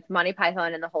go with Monty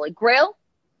Python and the Holy Grail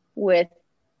with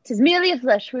 "'Tis merely a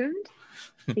flesh wound,"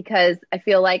 because I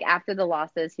feel like after the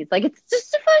losses, he's like, "It's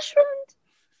just a flesh wound.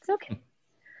 It's okay."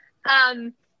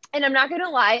 And I'm not going to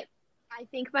lie. I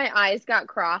think my eyes got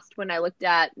crossed when I looked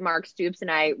at Mark Stoops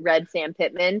and I read Sam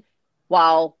Pittman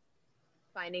while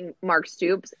finding Mark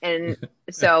Stoops. And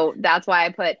so that's why I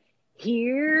put,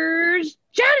 "Here's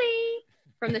Johnny"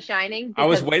 from The Shining. I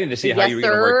was waiting to see how you were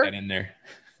going to work that in there.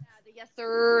 Yeah, the "yes,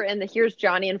 sir" and the "here's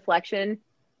Johnny" inflection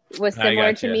was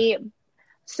similar to me.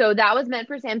 So that was meant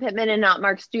for Sam Pittman and not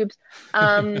Mark Stoops.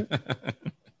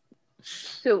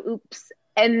 So oops.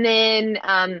 And then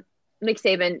Nick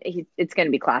Saban, it's going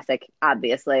to be classic,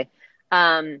 obviously.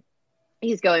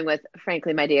 He's going with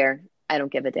 "Frankly, my dear, I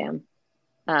don't give a damn.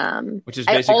 Which is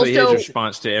basically also, his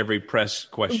response to every press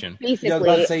question. Basically, I was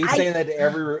about to say, he's saying that to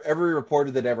every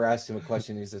reporter that ever asked him a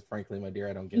question. He says, "Frankly, my dear,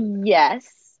 I don't give a damn."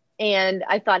 Yes, and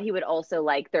I thought he would also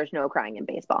there's no crying in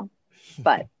baseball,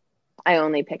 but I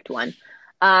only picked one.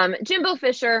 Jimbo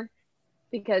Fisher,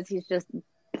 because he's just,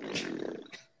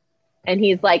 and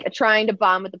he's trying to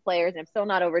bond with the players, and I'm still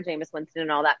not over Jameis Winston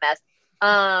and all that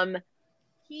mess.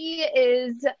 He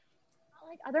is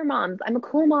like other moms. I'm a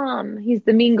cool mom. He's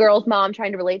the mean girl's mom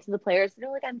trying to relate to the players.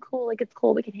 I'm cool. It's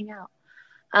cool. We can hang out.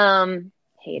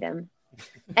 Hate him.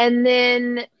 And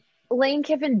then Lane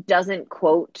Kiffin doesn't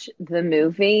quote the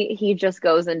movie. He just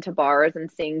goes into bars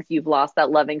and sings "You've Lost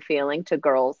That Loving Feeling" to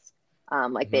girls,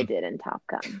 they did in Top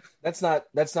Gun. That's not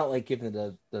Lane Kiffin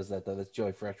that does that though. That's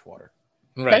Joey Freshwater.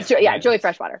 Right. That's true. Yeah, Joey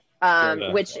Freshwater.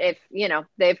 Which if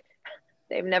they've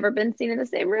never been seen in the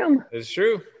same room. It's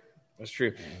true. That's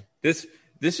true. This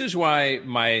is why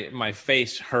my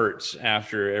face hurts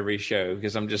after every show,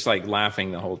 because I'm just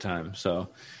laughing the whole time. So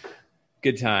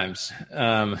good times.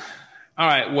 All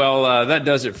right. Well, that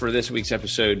does it for this week's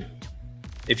episode.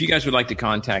 If you guys would like to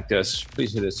contact us,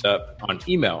 please hit us up on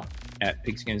email at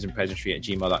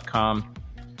pigskinsandpageantry@gmail.com.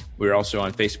 We're also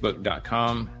on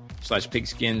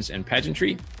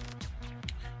facebook.com/pigskinsandpageantry.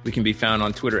 We can be found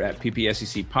on Twitter at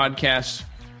PPSEC Podcasts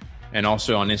and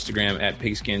also on Instagram at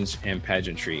Pigskins and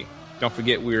Pageantry. Don't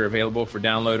forget, we're available for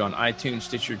download on iTunes,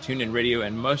 Stitcher, TuneIn Radio,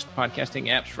 and most podcasting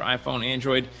apps for iPhone,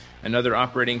 Android, and other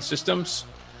operating systems.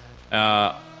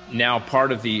 Now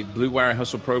part of the Blue Wire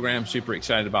Hustle program. Super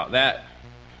excited about that.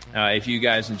 If you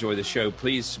guys enjoy the show,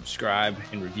 please subscribe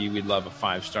and review. We'd love a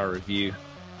 5-star review.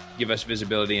 Give us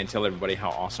visibility and tell everybody how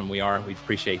awesome we are. We'd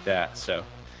appreciate that. So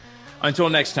until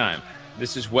next time,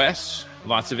 this is Wes.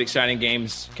 Lots of exciting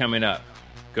games coming up.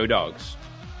 Go Dogs.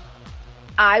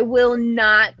 I will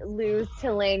not lose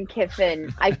to Lane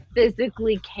Kiffin. I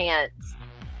physically can't.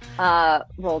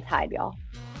 Roll Tide, y'all.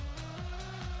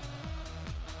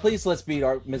 Please, let's beat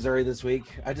Missouri this week.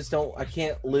 I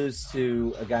can't lose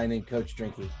to a guy named Coach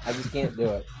Drinky. I just can't do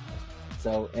it.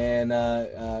 So, and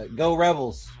go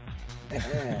Rebels.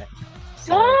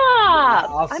 Stop!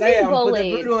 I'll say it. I'm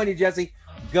putting the voodoo on you, Jesse.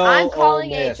 Go. I'm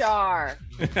calling Ole Miss. HR.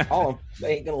 Call them.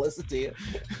 They ain't going to listen to you.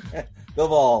 Go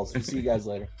Vols. We'll see you guys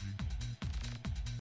later.